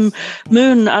interest in the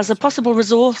moon as a possible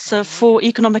resource for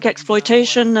economic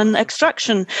exploitation and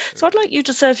extraction. So I'd like you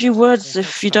to say a few words,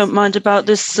 if you don't mind, about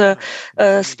this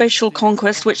spatial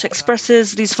conquest, which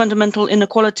expresses these fundamental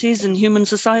inequalities in human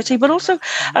society. But also,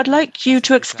 I'd like you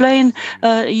to explain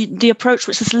the approach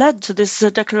which has led to this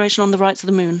declaration on the rights of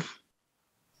the moon.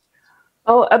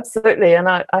 Oh, absolutely. And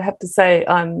I have to say,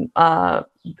 I'm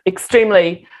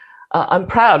extremely I'm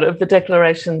proud of the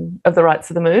Declaration of the Rights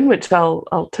of the Moon, which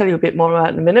I'll tell you a bit more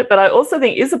about in a minute. But I also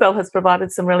think Isabelle has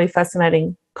provided some really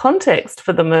fascinating context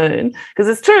for the moon, because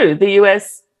it's true, the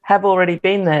US have already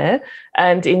been there.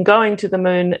 And in going to the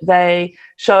moon, they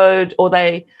showed, or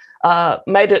they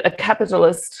made it a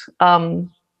capitalist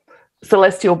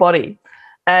celestial body.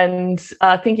 And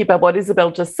thinking about what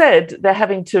Isabelle just said, they're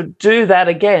having to do that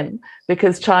again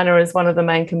because China is one of the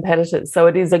main competitors. So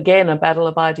it is, again, a battle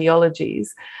of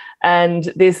ideologies.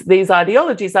 And these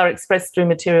ideologies are expressed through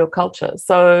material culture.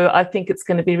 So I think it's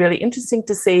going to be really interesting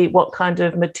to see what kind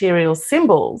of material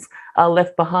symbols are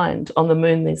left behind on the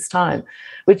moon this time,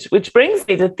 which brings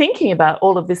me to thinking about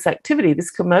all of this activity,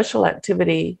 this commercial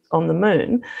activity on the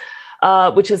moon,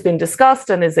 which has been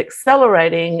discussed and is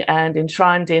accelerating and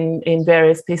enshrined in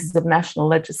various pieces of national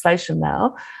legislation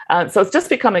now. So it's just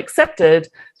become accepted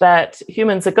that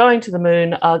humans are going to the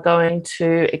moon, are going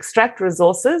to extract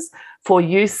resources for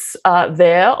use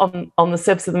there on the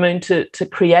surface of the moon to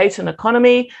create an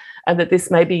economy, and that this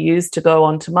may be used to go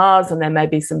on to Mars, and there may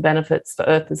be some benefits for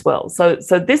Earth as well. So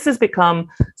this has become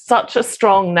such a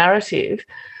strong narrative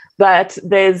that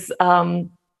there's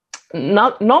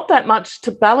not that much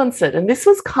to balance it. And this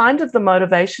was kind of the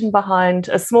motivation behind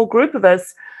a small group of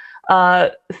us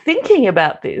thinking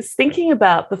about this, thinking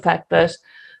about the fact that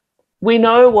we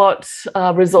know what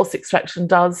resource extraction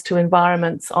does to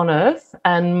environments on Earth,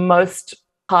 and most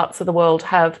parts of the world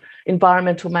have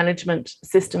environmental management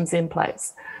systems in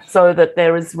place so that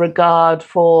there is regard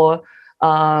for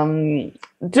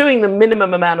doing the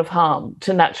minimum amount of harm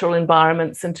to natural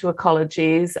environments and to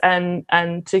ecologies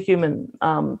and to human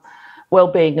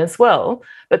well-being as well.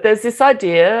 But there's this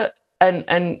idea,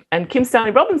 and Kim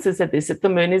Stanley Robinson said this, that the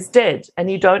moon is dead and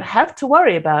you don't have to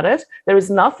worry about it. There is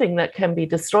nothing that can be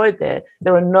destroyed there.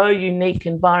 There are no unique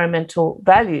environmental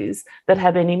values that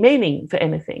have any meaning for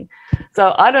anything.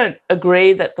 So I don't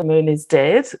agree that the moon is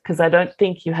dead, because I don't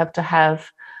think you have to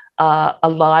have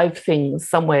alive things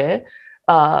somewhere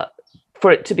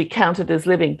for it to be counted as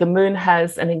living. The moon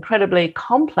has an incredibly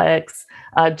complex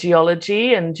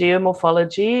geology and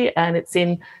geomorphology, and it's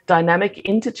in dynamic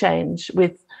interchange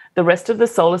with the rest of the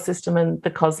solar system and the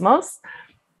cosmos.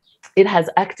 It has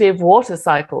active water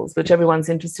cycles, which everyone's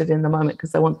interested in the moment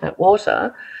because they want that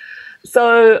water.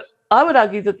 So I would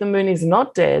argue that the moon is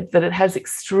not dead, that it has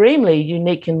extremely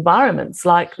unique environments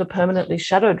like the permanently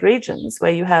shadowed regions,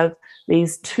 where you have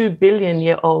these 2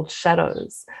 billion-year-old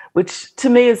shadows, which to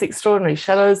me is extraordinary,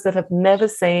 shadows that have never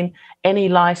seen any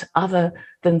light other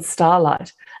than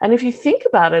starlight. And if you think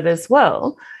about it as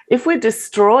well, if we're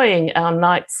destroying our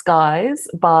night skies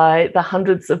by the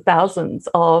hundreds of thousands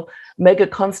of mega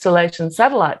constellation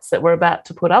satellites that we're about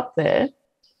to put up there,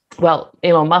 well,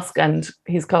 Elon Musk and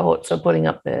his cohorts are putting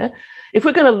up there, if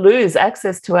we're going to lose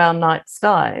access to our night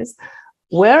skies,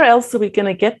 where else are we going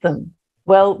to get them?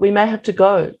 Well, we may have to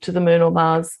go to the moon or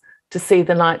Mars to see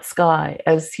the night sky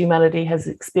as humanity has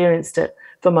experienced it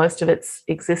for most of its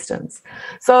existence.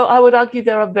 So I would argue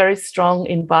there are very strong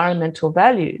environmental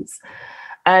values,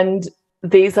 and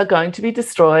these are going to be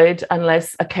destroyed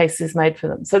unless a case is made for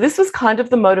them. So this was kind of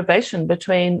the motivation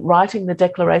between writing the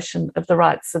Declaration of the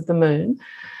Rights of the Moon.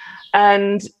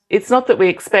 And it's not that we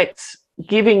expect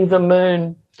giving the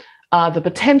moon the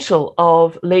potential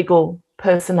of legal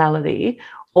personality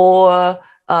or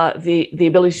the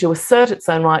ability to assert its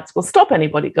own rights will stop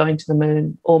anybody going to the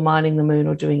moon or mining the moon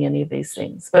or doing any of these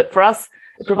things. But for us,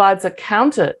 it provides a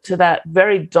counter to that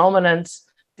very dominant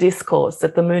discourse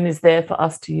that the moon is there for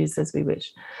us to use as we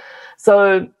wish.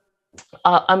 So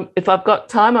if I've got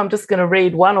time, I'm just going to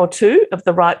read one or two of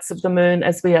the rights of the moon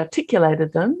as we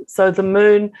articulated them. So the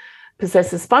moon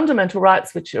possesses fundamental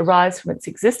rights which arise from its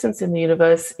existence in the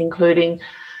universe, including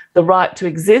the right to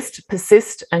exist,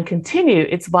 persist, and continue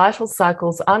its vital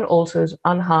cycles unaltered,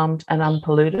 unharmed, and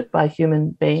unpolluted by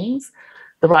human beings,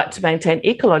 the right to maintain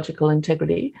ecological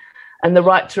integrity, and the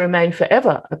right to remain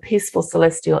forever a peaceful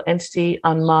celestial entity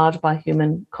unmarred by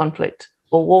human conflict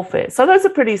or warfare. So those are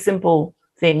pretty simple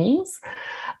things.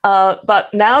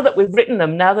 But now that we've written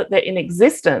them, now that they're in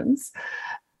existence,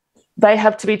 they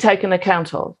have to be taken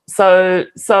account of.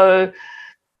 So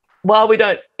while we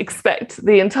don't expect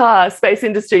the entire space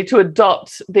industry to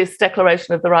adopt this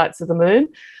Declaration of the Rights of the Moon,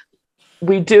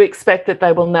 we do expect that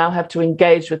they will now have to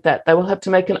engage with that. They will have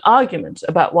to make an argument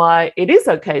about why it is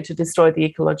okay to destroy the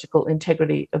ecological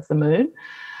integrity of the moon,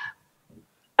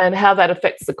 and how that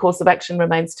affects the course of action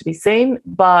remains to be seen.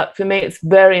 But for me, it's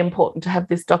very important to have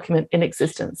this document in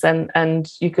existence,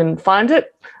 and you can find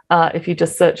it if you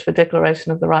just search for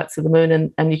Declaration of the Rights of the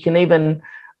Moon, and you can even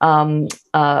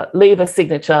leave a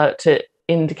signature to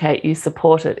indicate you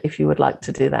support it if you would like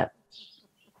to do that.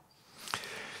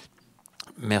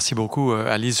 Merci beaucoup,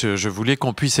 Alice. Je voulais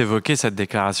qu'on puisse évoquer cette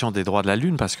déclaration des droits de la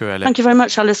Lune parce que Thank you very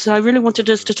much, Alice. I really wanted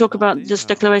us to talk about this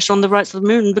declaration on the rights of the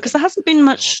moon because there hasn't been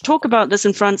much talk about this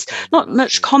in France, not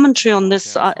much commentary on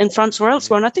this in France or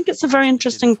elsewhere. And I think it's a very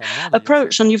interesting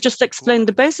approach. And you've just explained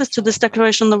the basis to this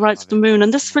declaration on the rights of the moon.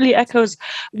 And this really echoes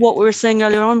what we were saying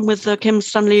earlier on with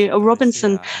Stanley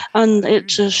Robinson. And it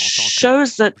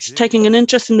shows that taking an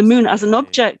interest in the moon as an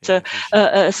object,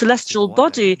 a celestial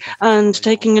body, and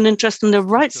taking an interest in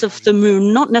the rights of the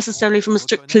moon, not necessarily from a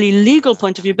strictly legal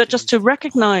point of view, but just to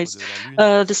recognize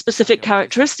the specific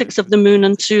characteristics of the moon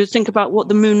and to think about what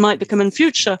the moon might become in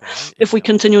future if we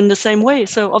continue in the same way.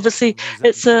 So obviously,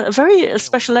 it's a very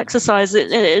special exercise.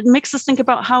 It makes us think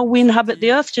about how we inhabit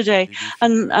the Earth today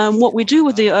and what we do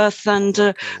with the Earth and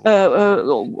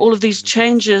all of these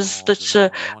changes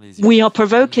that we are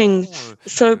provoking.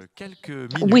 So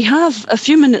we have a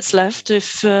few minutes left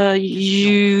if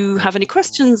you have any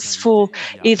questions for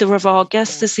either of our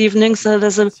guests this evening. So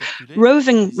there's a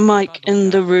roving mic in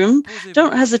the room.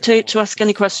 Don't hesitate to ask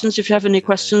any questions if you have any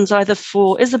questions either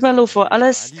for Isabelle or for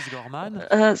Alice.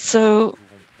 So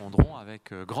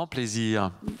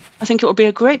I think it will be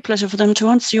a great pleasure for them to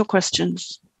answer your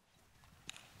questions.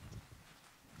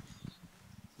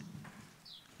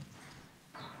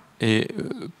 Et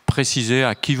préciser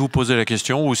à qui vous posez la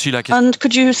question ou si la question. And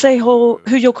could you say who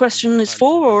your question is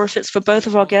for or if it's for both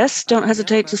of our guests? Don't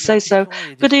hesitate to say so.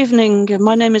 Good evening.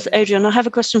 My name is Adrian. I have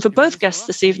a question for both guests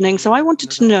this evening. So I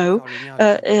wanted to know,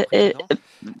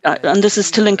 and this is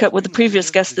to link up with the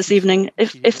previous guest this evening,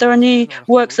 if there are any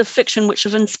works of fiction which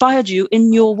have inspired you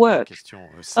in your work.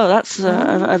 Oh, that's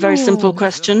a very simple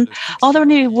question. Are there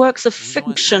any works of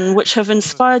fiction which have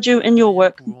inspired you in your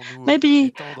work?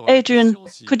 Maybe, Adrian,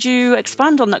 could you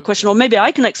expand on that question? Or maybe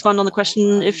I can expand on the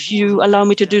question if you allow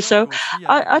me to do so.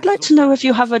 I'd like to know if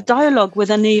you have a dialogue with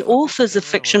any authors of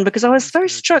fiction, because I was very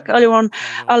struck earlier on,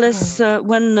 Alice,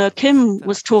 when Kim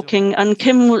was talking, and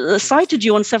Kim cited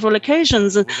you on several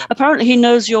occasions. And apparently he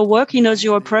knows your work, he knows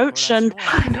your approach. And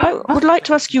I would like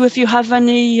to ask you if you have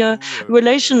any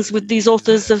relations with these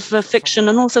authors of fiction.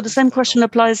 And also the same question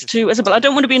applies to Isabelle. I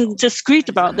don't want to be indiscreet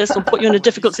about this or put you in a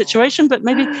difficult situation, but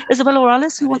maybe Isabelle or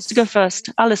Alice, who wants to go first?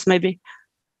 Alice, maybe.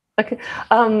 Okay.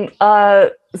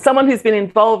 Someone who's been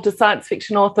involved, a science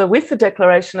fiction author with the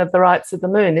Declaration of the Rights of the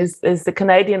Moon, is the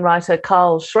Canadian writer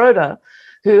Carl Schroeder,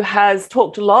 who has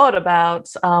talked a lot about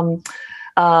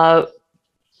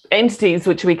entities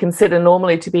which we consider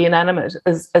normally to be inanimate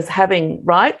as having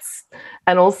rights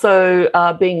and also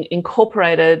being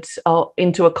incorporated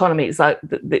into economies. Like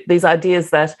these ideas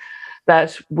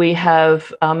that we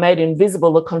have made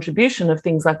invisible the contribution of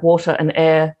things like water and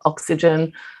air,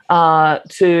 oxygen,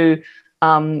 to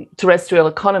terrestrial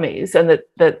economies, and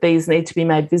that these need to be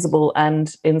made visible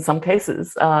and in some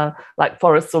cases, like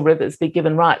forests or rivers, be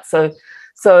given rights. So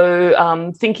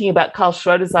thinking about Carl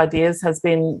Schroeder's ideas has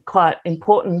been quite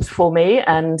important for me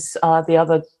and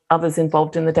the others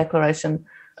involved in the Declaration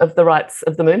of the Rights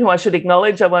of the Moon, who I should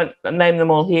acknowledge. I won't name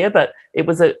them all here, but it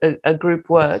was a group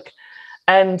work.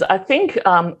 And I think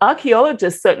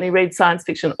archaeologists certainly read science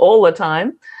fiction all the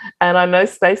time, and I know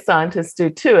space scientists do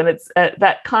too. And it's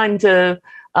that kind of,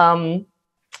 the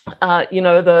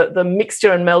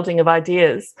mixture and melding of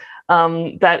ideas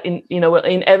that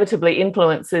inevitably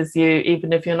influences you,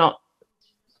 even if you're not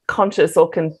conscious or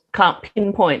can't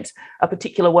pinpoint a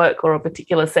particular work or a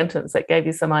particular sentence that gave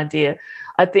you some idea.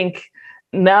 I think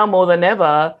now more than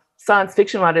ever, science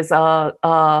fiction writers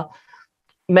are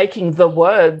making the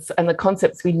words and the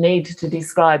concepts we need to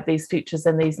describe these futures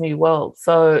and these new worlds.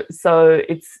 So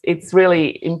it's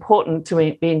really important to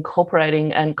be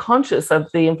incorporating and conscious of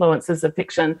the influences of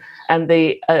fiction and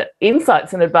the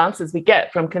insights and advances we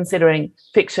get from considering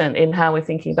fiction in how we're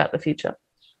thinking about the future.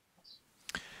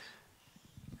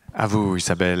 À vous,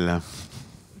 Isabelle.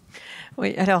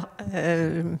 Oui, alors,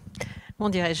 comment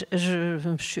dirais-je,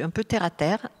 je suis un peu terre à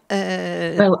terre.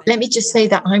 Well, let me just say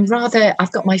that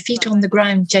I've got my feet on the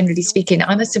ground, generally speaking.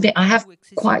 I must admit, I have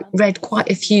read quite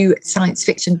a few science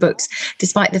fiction books,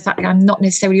 despite the fact that I'm not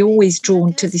necessarily always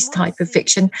drawn to this type of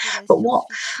fiction. But what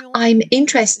I'm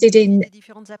interested in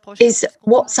is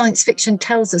what science fiction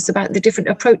tells us about the different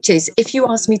approaches. If you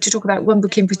ask me to talk about one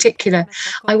book in particular,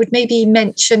 I would maybe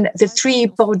mention The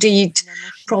Three-Bodied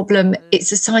Problem.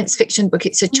 It's a science fiction book.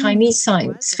 It's a Chinese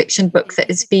science fiction book that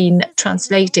has been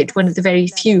translated, one of the very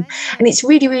few. And it's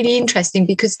really, really interesting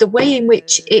because the way in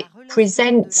which it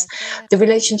presents the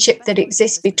relationship that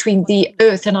exists between the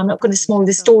Earth, and I'm not going to spoil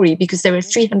the story because there are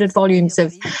 300 volumes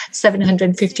of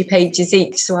 750 pages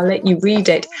each, so I'll let you read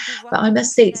it. But I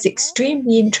must say it's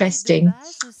extremely interesting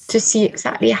to see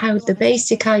exactly how the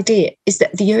basic idea is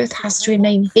that the Earth has to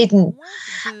remain hidden.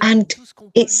 And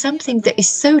it's something that is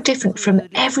so different from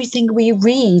everything we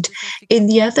read in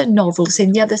the other novels,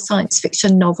 in the other science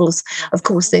fiction novels. Of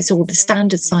course, there's all the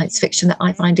standard science fiction that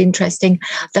I find interesting,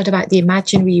 that about the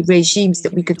imaginary regimes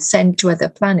that we could send to other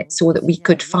planets or that we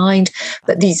could find.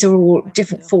 But these are all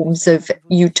different forms of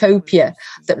utopia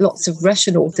that lots of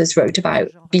Russian authors wrote about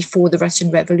before the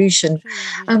Russian Revolution.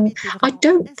 I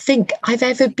don't think I've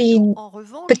ever been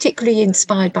particularly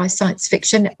inspired by science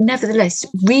fiction. Nevertheless,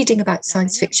 reading about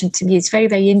science fiction to me is very,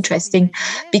 very interesting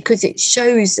because it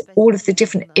shows all of the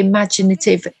different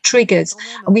imaginative triggers.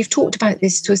 And we've talked about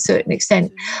this to a certain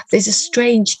extent. There's a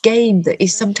strange game that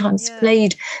is sometimes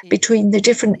played between the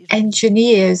different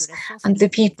engineers and the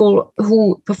people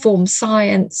who perform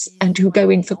science and who go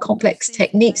in for complex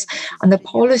techniques, and the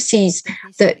policies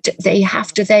that they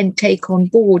have to then take on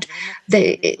board.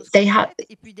 The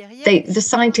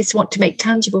scientists want to make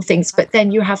tangible things, but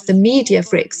then you have the media,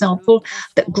 for example,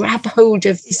 that grab hold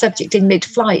of the subject in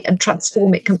mid-flight and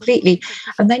transform it completely.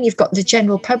 And then you've got the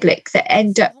general public that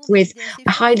end up with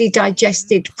a highly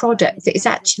digested product that is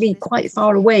actually quite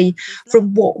far away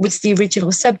from what was the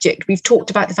original subject. We've talked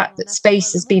about the fact that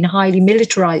space has been highly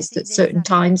militarized at certain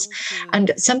times,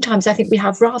 and sometimes I think we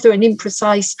have rather an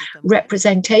imprecise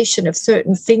representation of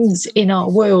certain things in our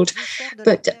world.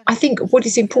 But I think what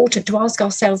is important to ask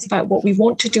ourselves about what we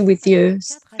want to do with the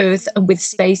Earth and with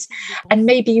space, and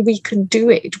maybe we can do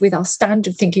it with our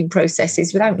standard thinking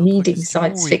processes without needing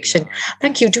science fiction.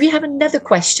 Thank you. Do we have another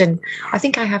question? I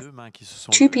think I have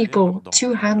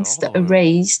two hands that are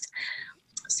raised.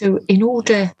 So in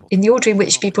the order in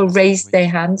which people raised their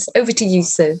hands, over to you,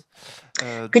 sir.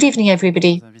 Good evening,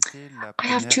 everybody. I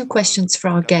have two questions for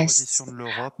our guests.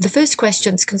 The first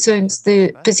question concerns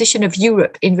the position of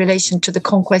Europe in relation to the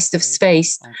conquest of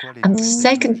space. And the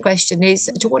second question is,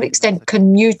 to what extent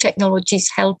can new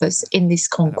technologies help us in this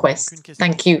conquest?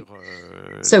 Thank you.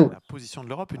 So,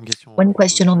 one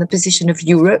question on the position of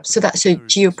Europe, so that's a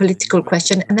geopolitical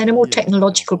question, and then a more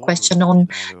technological question on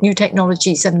new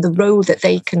technologies and the role that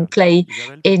they can play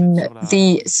in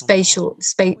the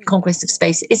conquest of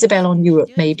space. Isabelle, on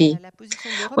Europe, maybe.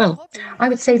 Well, I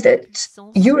would say that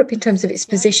Europe, in terms of its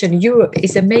position, Europe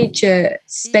is a major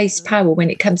space power when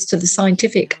it comes to the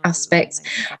scientific aspects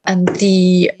and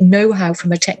the know-how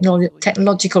from a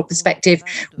technological perspective.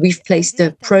 We've placed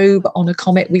a probe on a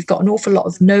comet. We've got an awful lot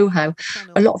of know-how,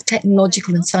 a lot of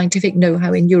technological and scientific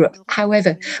know-how in Europe.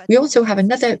 However, we also have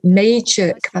another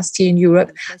major capacity in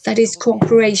Europe, that is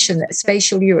cooperation,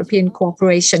 spatial European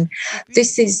cooperation.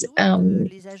 This is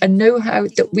a know-how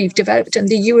that we've developed, and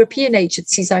the European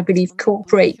agencies, I believe,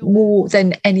 cooperate more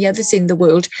than any others in the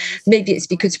world. Maybe it's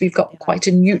because we've got quite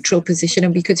a neutral position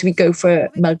and because we go for a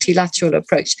multilateral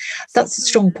approach. That's a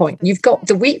strong point. You've got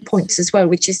the weak points as well,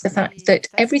 which is the fact that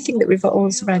everything that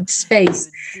revolves around space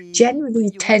generally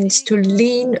tends to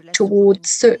lean towards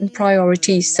certain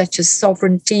priorities such as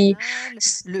sovereignty,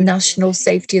 national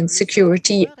safety and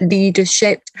security,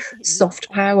 leadership, soft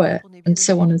power, and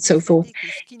so on and so forth.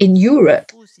 In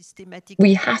Europe,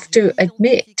 we have to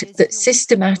admit that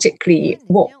systematically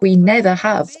what we never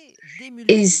have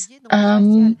is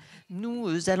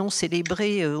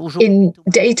in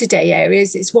day-to-day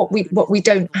areas. It's what we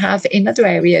don't have in other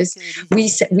areas. We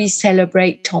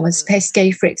celebrate Thomas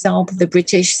Pesquet, for example. The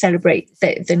British celebrate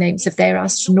the names of their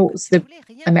astronauts. The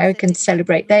Americans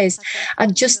celebrate theirs.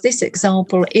 And just this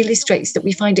example illustrates that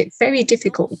we find it very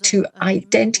difficult to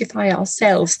identify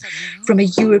ourselves from a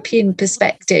European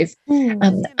perspective.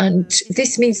 And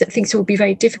this means that things will be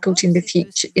very difficult in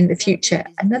the future.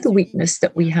 Another weakness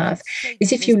that we have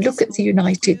is if you look at the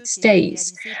United States,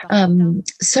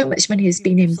 so much money has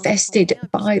been invested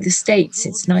by the states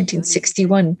since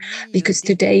 1961, because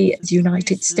today the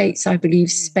United States, I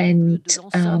believe, spent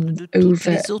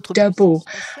over double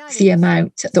the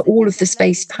amount that all of the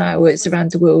space powers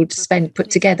around the world spend put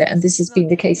together, and this has been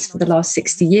the case for the last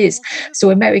 60 years. So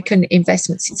American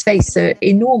investments in space are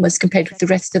enormous compared with the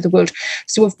rest of the world.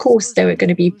 So of course there are going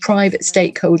to be private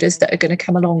stakeholders that are going to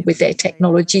come along with their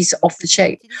technologies,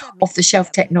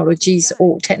 off-the-shelf technologies,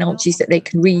 or technologies that they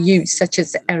can reuse, such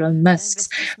as Elon Musk's.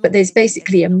 But there's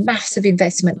basically a massive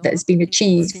investment that has been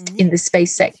achieved in the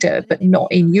space sector, but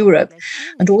not in Europe.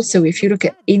 And also, if you look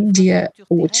at India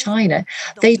or China,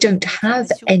 they don't have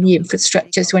any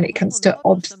infrastructures when it comes to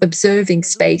observing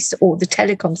space or the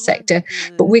telecom sector,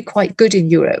 but we're quite good in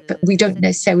Europe. We don't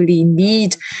necessarily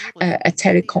need a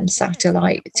telecom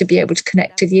satellite to be able to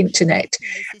connect to the internet,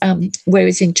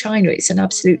 whereas in China it's an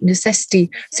absolute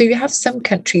necessity. So you have some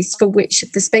countries for which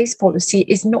the space policy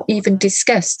is not even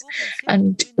discussed.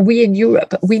 And we in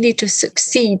Europe, we need to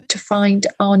succeed to find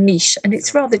our niche. And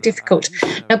it's rather difficult.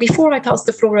 Now, before I pass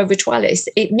the floor over to Alice,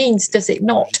 it means, does it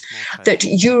not, that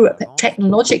Europe,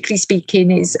 technologically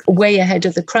speaking, is way ahead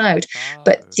of the crowd.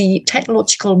 But the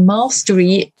technological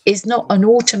mastery is not an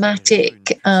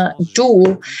automatic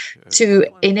door to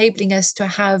enabling us to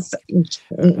have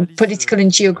political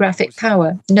and geographic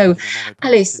power. No.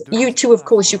 Alice, you too, of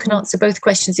course, you can answer both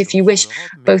questions if you wish,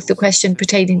 both the question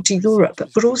pertaining to Europe,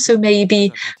 but also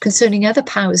maybe concerning other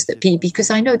powers that be, because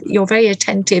I know that you're very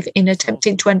attentive in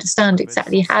attempting to understand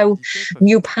exactly how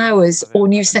new powers or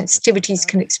new sensitivities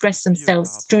can express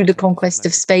themselves through the conquest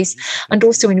of space, and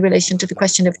also in relation to the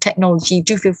question of technology.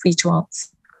 Do feel free to answer.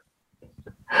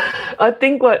 I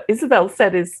think what Isabelle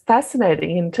said is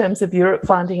fascinating in terms of Europe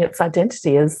finding its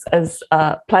identity as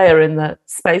a player in the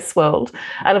space world.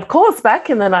 And of course, back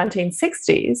in the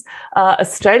 1960s,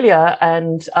 Australia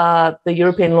and the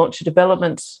European Launcher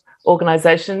Development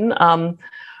Organisation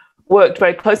worked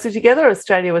very closely together.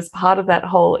 Australia was part of that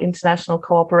whole international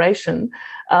cooperation.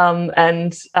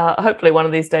 And hopefully one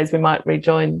of these days we might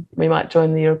join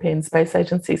the European Space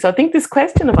Agency. So I think this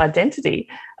question of identity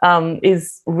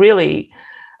is really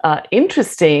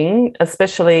interesting,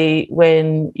 especially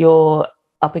when you're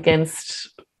up against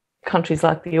countries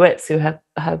like the US who have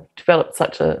developed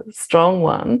such a strong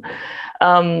one.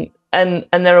 And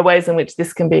there are ways in which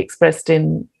this can be expressed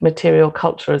in material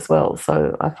culture as well.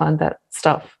 So I find that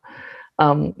stuff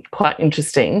quite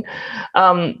interesting.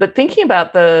 But thinking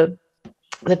about the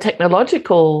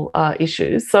technological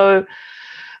issues, so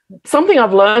something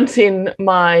I've learned in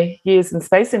my years in the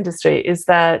space industry is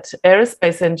that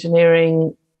aerospace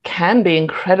engineering can be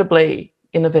incredibly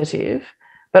innovative,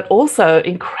 but also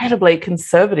incredibly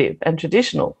conservative and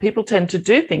traditional. People tend to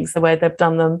do things the way they've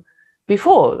done them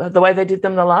before, the way they did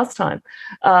them the last time.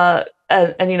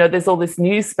 And you know, there's all this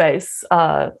new space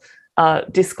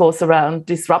discourse around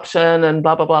disruption and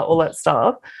blah, blah, blah, all that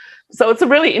stuff. So it's a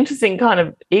really interesting kind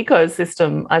of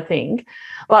ecosystem, I think.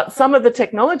 But some of the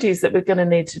technologies that we're going to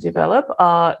need to develop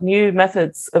are new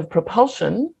methods of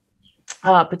propulsion,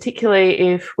 particularly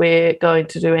if we're going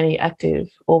to do any active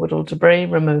orbital debris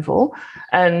removal.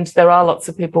 And there are lots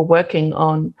of people working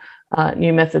on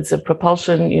new methods of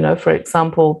propulsion, you know, for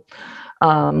example,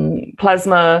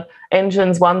 plasma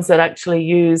engines, ones that actually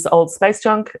use old space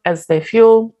junk as their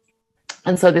fuel.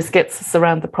 And so this gets us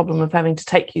around the problem of having to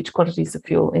take huge quantities of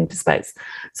fuel into space.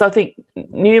 So I think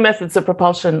new methods of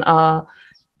propulsion are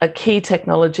a key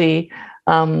technology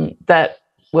that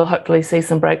we'll hopefully see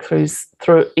some breakthroughs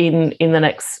through in the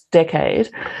next decade.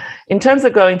 In terms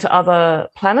of going to other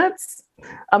planets,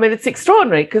 I mean, it's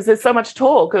extraordinary because there's so much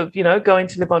talk of, you know, going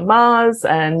to live on Mars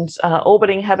and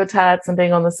orbiting habitats and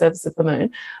being on the surface of the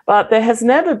moon. But there has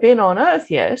never been on Earth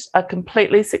yet a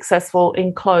completely successful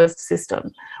enclosed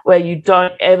system where you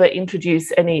don't ever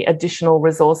introduce any additional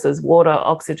resources, water,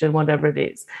 oxygen, whatever it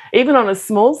is. Even on a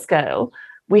small scale,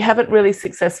 we haven't really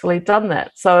successfully done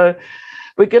that. So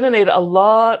we're going to need a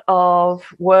lot of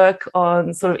work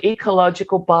on sort of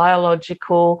ecological,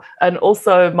 biological, and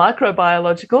also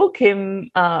microbiological.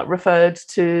 Kim referred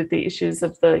to the issues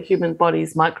of the human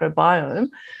body's microbiome.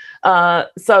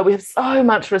 So we have so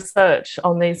much research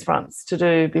on these fronts to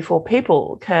do before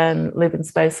people can live in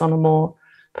space on a more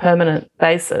permanent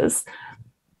basis.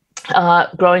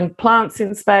 Growing plants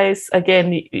in space,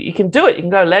 again, you can do it. You can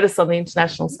grow lettuce on the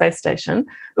International Space Station,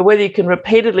 but whether you can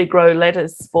repeatedly grow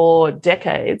lettuce for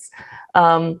decades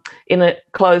in a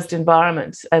closed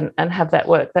environment and have that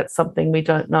work, that's something we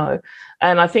don't know.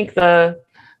 And I think the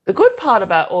good part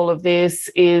about all of this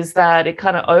is that it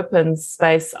kind of opens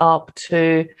space up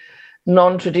to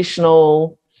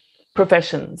non-traditional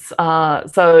professions.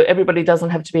 So everybody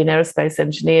doesn't have to be an aerospace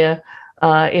engineer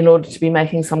in order to be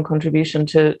making some contribution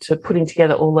to putting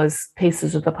together all those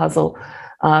pieces of the puzzle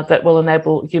that will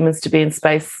enable humans to be in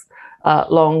space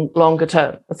longer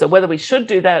term. So whether we should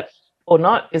do that or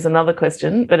not is another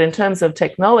question. But in terms of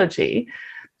technology,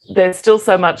 there's still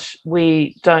so much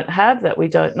we don't have that we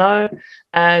don't know.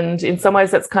 And in some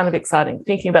ways, that's kind of exciting,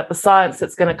 thinking about the science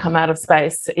that's going to come out of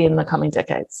space in the coming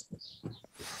decades.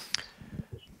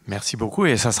 Merci beaucoup.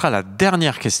 Et ça sera la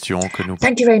dernière question que nous...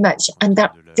 Thank you very much. And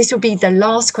this will be the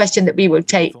last question that we will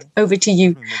take. Over to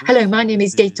you. Hello, my name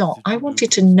is Gaëtan. I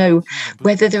wanted to know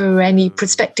whether there are any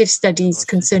prospective studies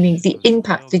concerning the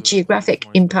impact, the geographic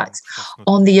impacts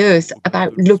on the Earth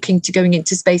about looking to going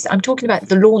into space. I'm talking about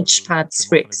the launch pads,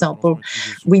 for example.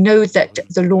 We know that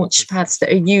the launch pads that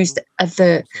are used as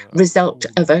the result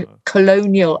of a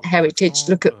colonial heritage,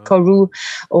 look at Kourou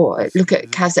or look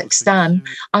at Kazakhstan.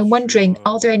 I'm wondering,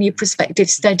 are there any prospective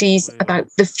studies about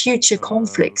the future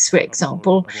conflicts, for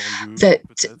example, example, that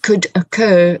could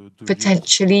occur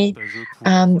potentially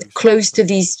close to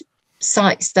these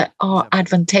sites that are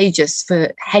advantageous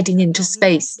for heading into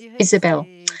space? Isabelle?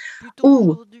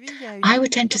 I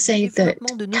would tend to say that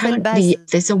currently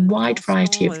there's a wide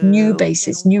variety of new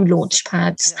bases, new launch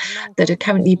pads that are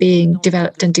currently being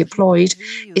developed and deployed.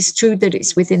 It's true that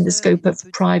it's within the scope of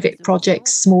private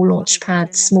projects, small launch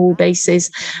pads, small bases,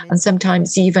 and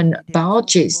sometimes even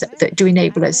barges that do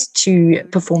enable us to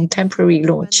perform temporary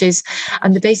launches.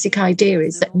 And the basic idea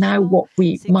is that now what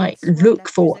we might look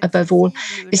for above all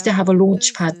is to have a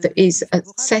launch pad that is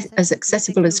as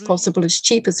accessible as possible, as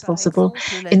cheap as possible,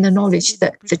 in the knowledge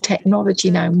that the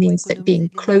technology now means that being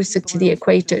closer to the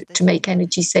equator to make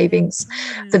energy savings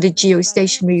for the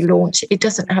geostationary launch, it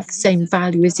doesn't have the same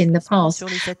value as in the past,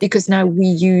 because now we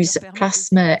use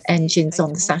plasma engines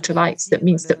on the satellites. That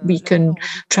means that we can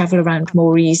travel around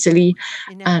more easily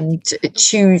and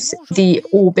choose the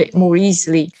orbit more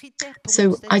easily.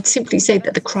 So I'd simply say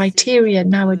that the criteria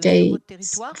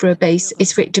nowadays for a base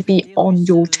is for it to be on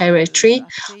your territory.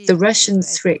 The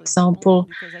Russians, for example,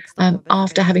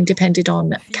 after having depended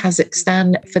on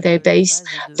Kazakhstan for their base,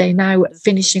 they're now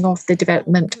finishing off the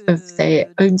development of their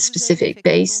own specific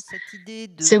base.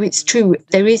 So it's true,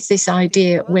 there is this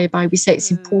idea whereby we say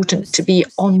it's important to be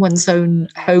on one's own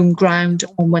home ground,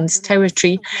 on one's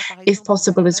territory, if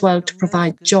possible as well to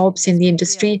provide jobs in the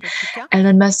industry.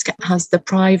 Elon Musk has the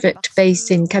private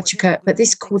base in Kachuka, but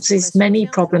this causes many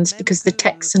problems because the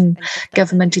Texan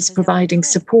government is providing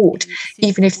support,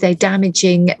 even if they're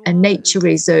damaging a nature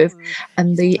reserve.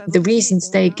 And the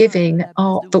reasons they're giving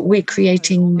are that we're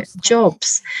creating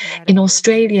jobs. In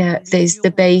Australia, there's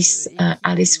the base,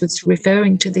 Alice was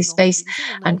referring to this base,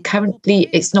 and currently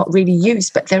it's not really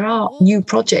used, but there are new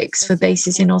projects for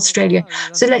bases in Australia.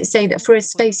 So let's say that for a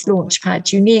space launch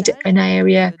pad, you need an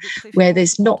area where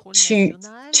there's not too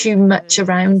much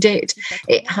around it.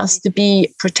 It has to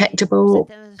be protectable,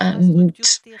 and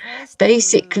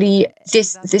basically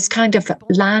this kind of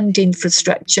land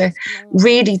infrastructure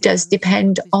really does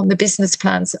depend on the business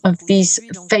plans of these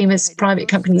famous private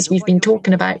companies we've been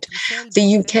talking about.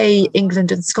 The UK,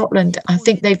 England and Scotland, I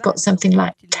think they've got something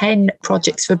like 10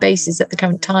 projects for bases at the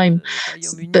current time.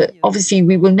 But obviously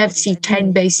we will never see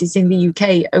 10 bases in the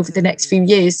UK over the next few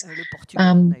years.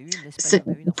 So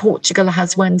Portugal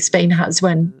has one, Spain has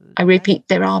one. I repeat,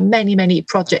 there are many, many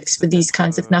projects for these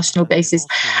kinds of national bases.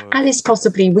 Alice,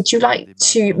 possibly, would you like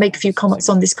to make a few comments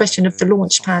on this question of the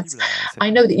launch pads?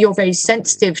 I know that you're very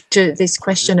sensitive to this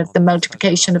question of the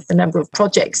multiplication of the number of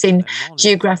projects in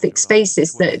geographic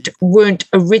spaces that weren't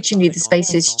originally the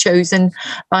spaces chosen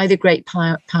by the great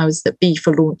powers that be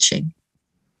for launching.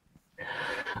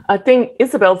 I think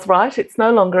Isabelle's right. It's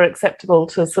no longer acceptable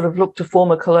to sort of look to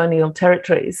former colonial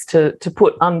territories to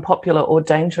put unpopular or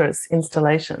dangerous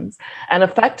installations. And a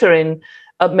factor in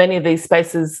many of these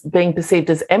spaces being perceived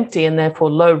as empty and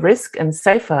therefore low risk and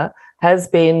safer has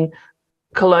been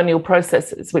colonial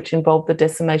processes which involve the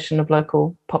decimation of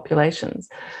local populations.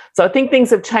 So I think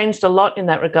things have changed a lot in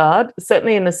that regard,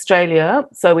 certainly in Australia.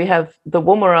 So we have the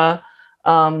Woomera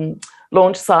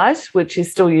launch site, which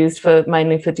is still used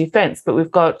mainly for defence, but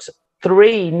we've got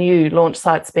 3 new launch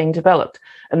sites being developed,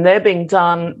 and they're being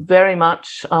done very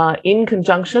much in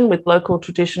conjunction with local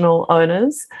traditional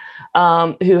owners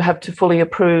who have to fully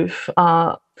approve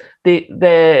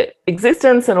their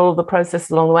existence and all of the process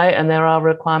along the way, and there are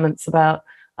requirements about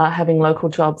having local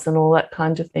jobs and all that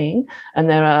kind of thing. And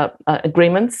there are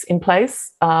agreements in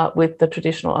place with the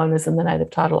traditional owners and the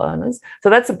native title owners. So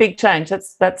that's a big change.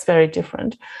 That's very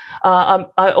different.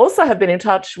 I also have been in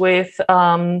touch with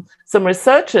some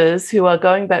researchers who are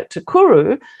going back to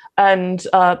Kourou, and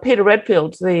Peter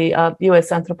Redfield, the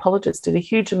US anthropologist, did a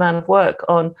huge amount of work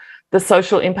on the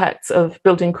social impacts of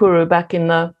building Kourou back in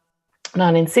the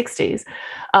 1960s.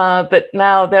 But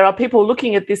now there are people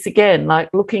looking at this again, like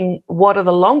looking what are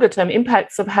the longer term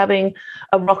impacts of having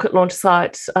a rocket launch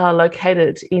site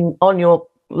located on your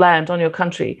land, on your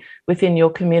country, within your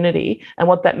community, and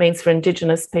what that means for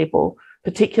Indigenous people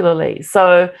particularly.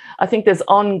 So I think there's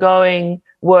ongoing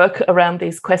work around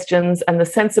these questions, and the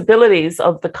sensibilities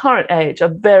of the current age are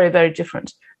very, very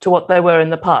different to what they were in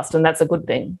the past, and that's a good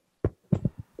thing.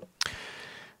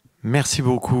 Merci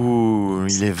beaucoup.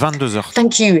 Il est 22h30.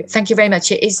 Thank you. Thank you very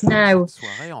much. It is now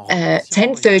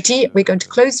 10:30. We're going to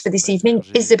close for this evening.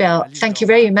 Isabelle, thank you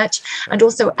very much. And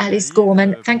also Alice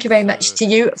Gorman, thank you very much to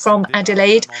you from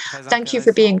Adelaide. Thank you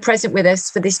for being present with us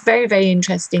for this very, very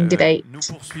interesting debate.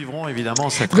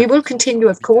 We will continue,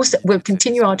 of course, we'll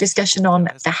continue our discussion on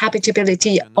the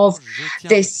habitability of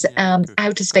this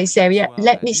outer space area.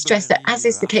 Let me stress that, as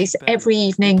is the case every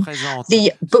evening,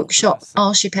 the bookshop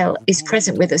Archipel is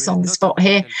present with us on the spot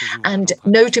here. And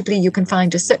notably, you can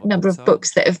find a certain number of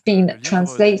books that have been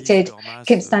translated.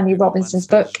 Stanley Robinson's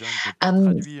book.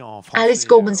 Alice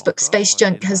Gorman's book, Space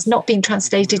Junk, has not been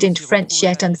translated into French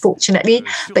yet, unfortunately,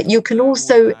 but you can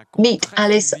also meet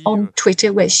Alice on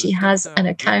Twitter, where she has an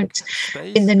account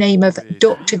in the name of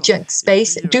Dr. Junk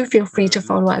Space. Do feel free to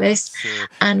follow Alice.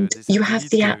 And you have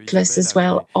the atlas as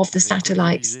well of the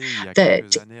satellites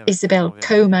that Isabelle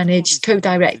co-managed,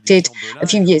 co-directed a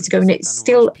few years ago, and it's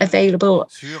still available.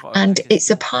 And it's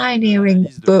a pioneering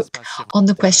book on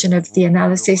the question of the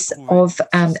analysis of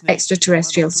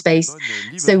extraterrestrial space.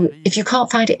 So if you can't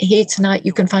find it here tonight,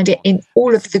 you can find it in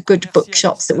all of the good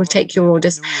bookshops that will take your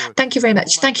orders. Thank you very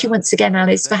much. Thank you once again,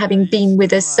 Alice, for having been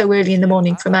with us so early in the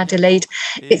morning from Adelaide.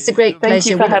 It's a great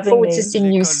pleasure. We look forward to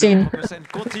seeing you soon.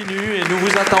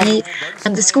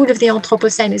 And the School of the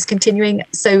Anthropocene is continuing.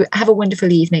 So have a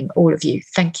wonderful evening, all of you.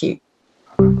 Thank you.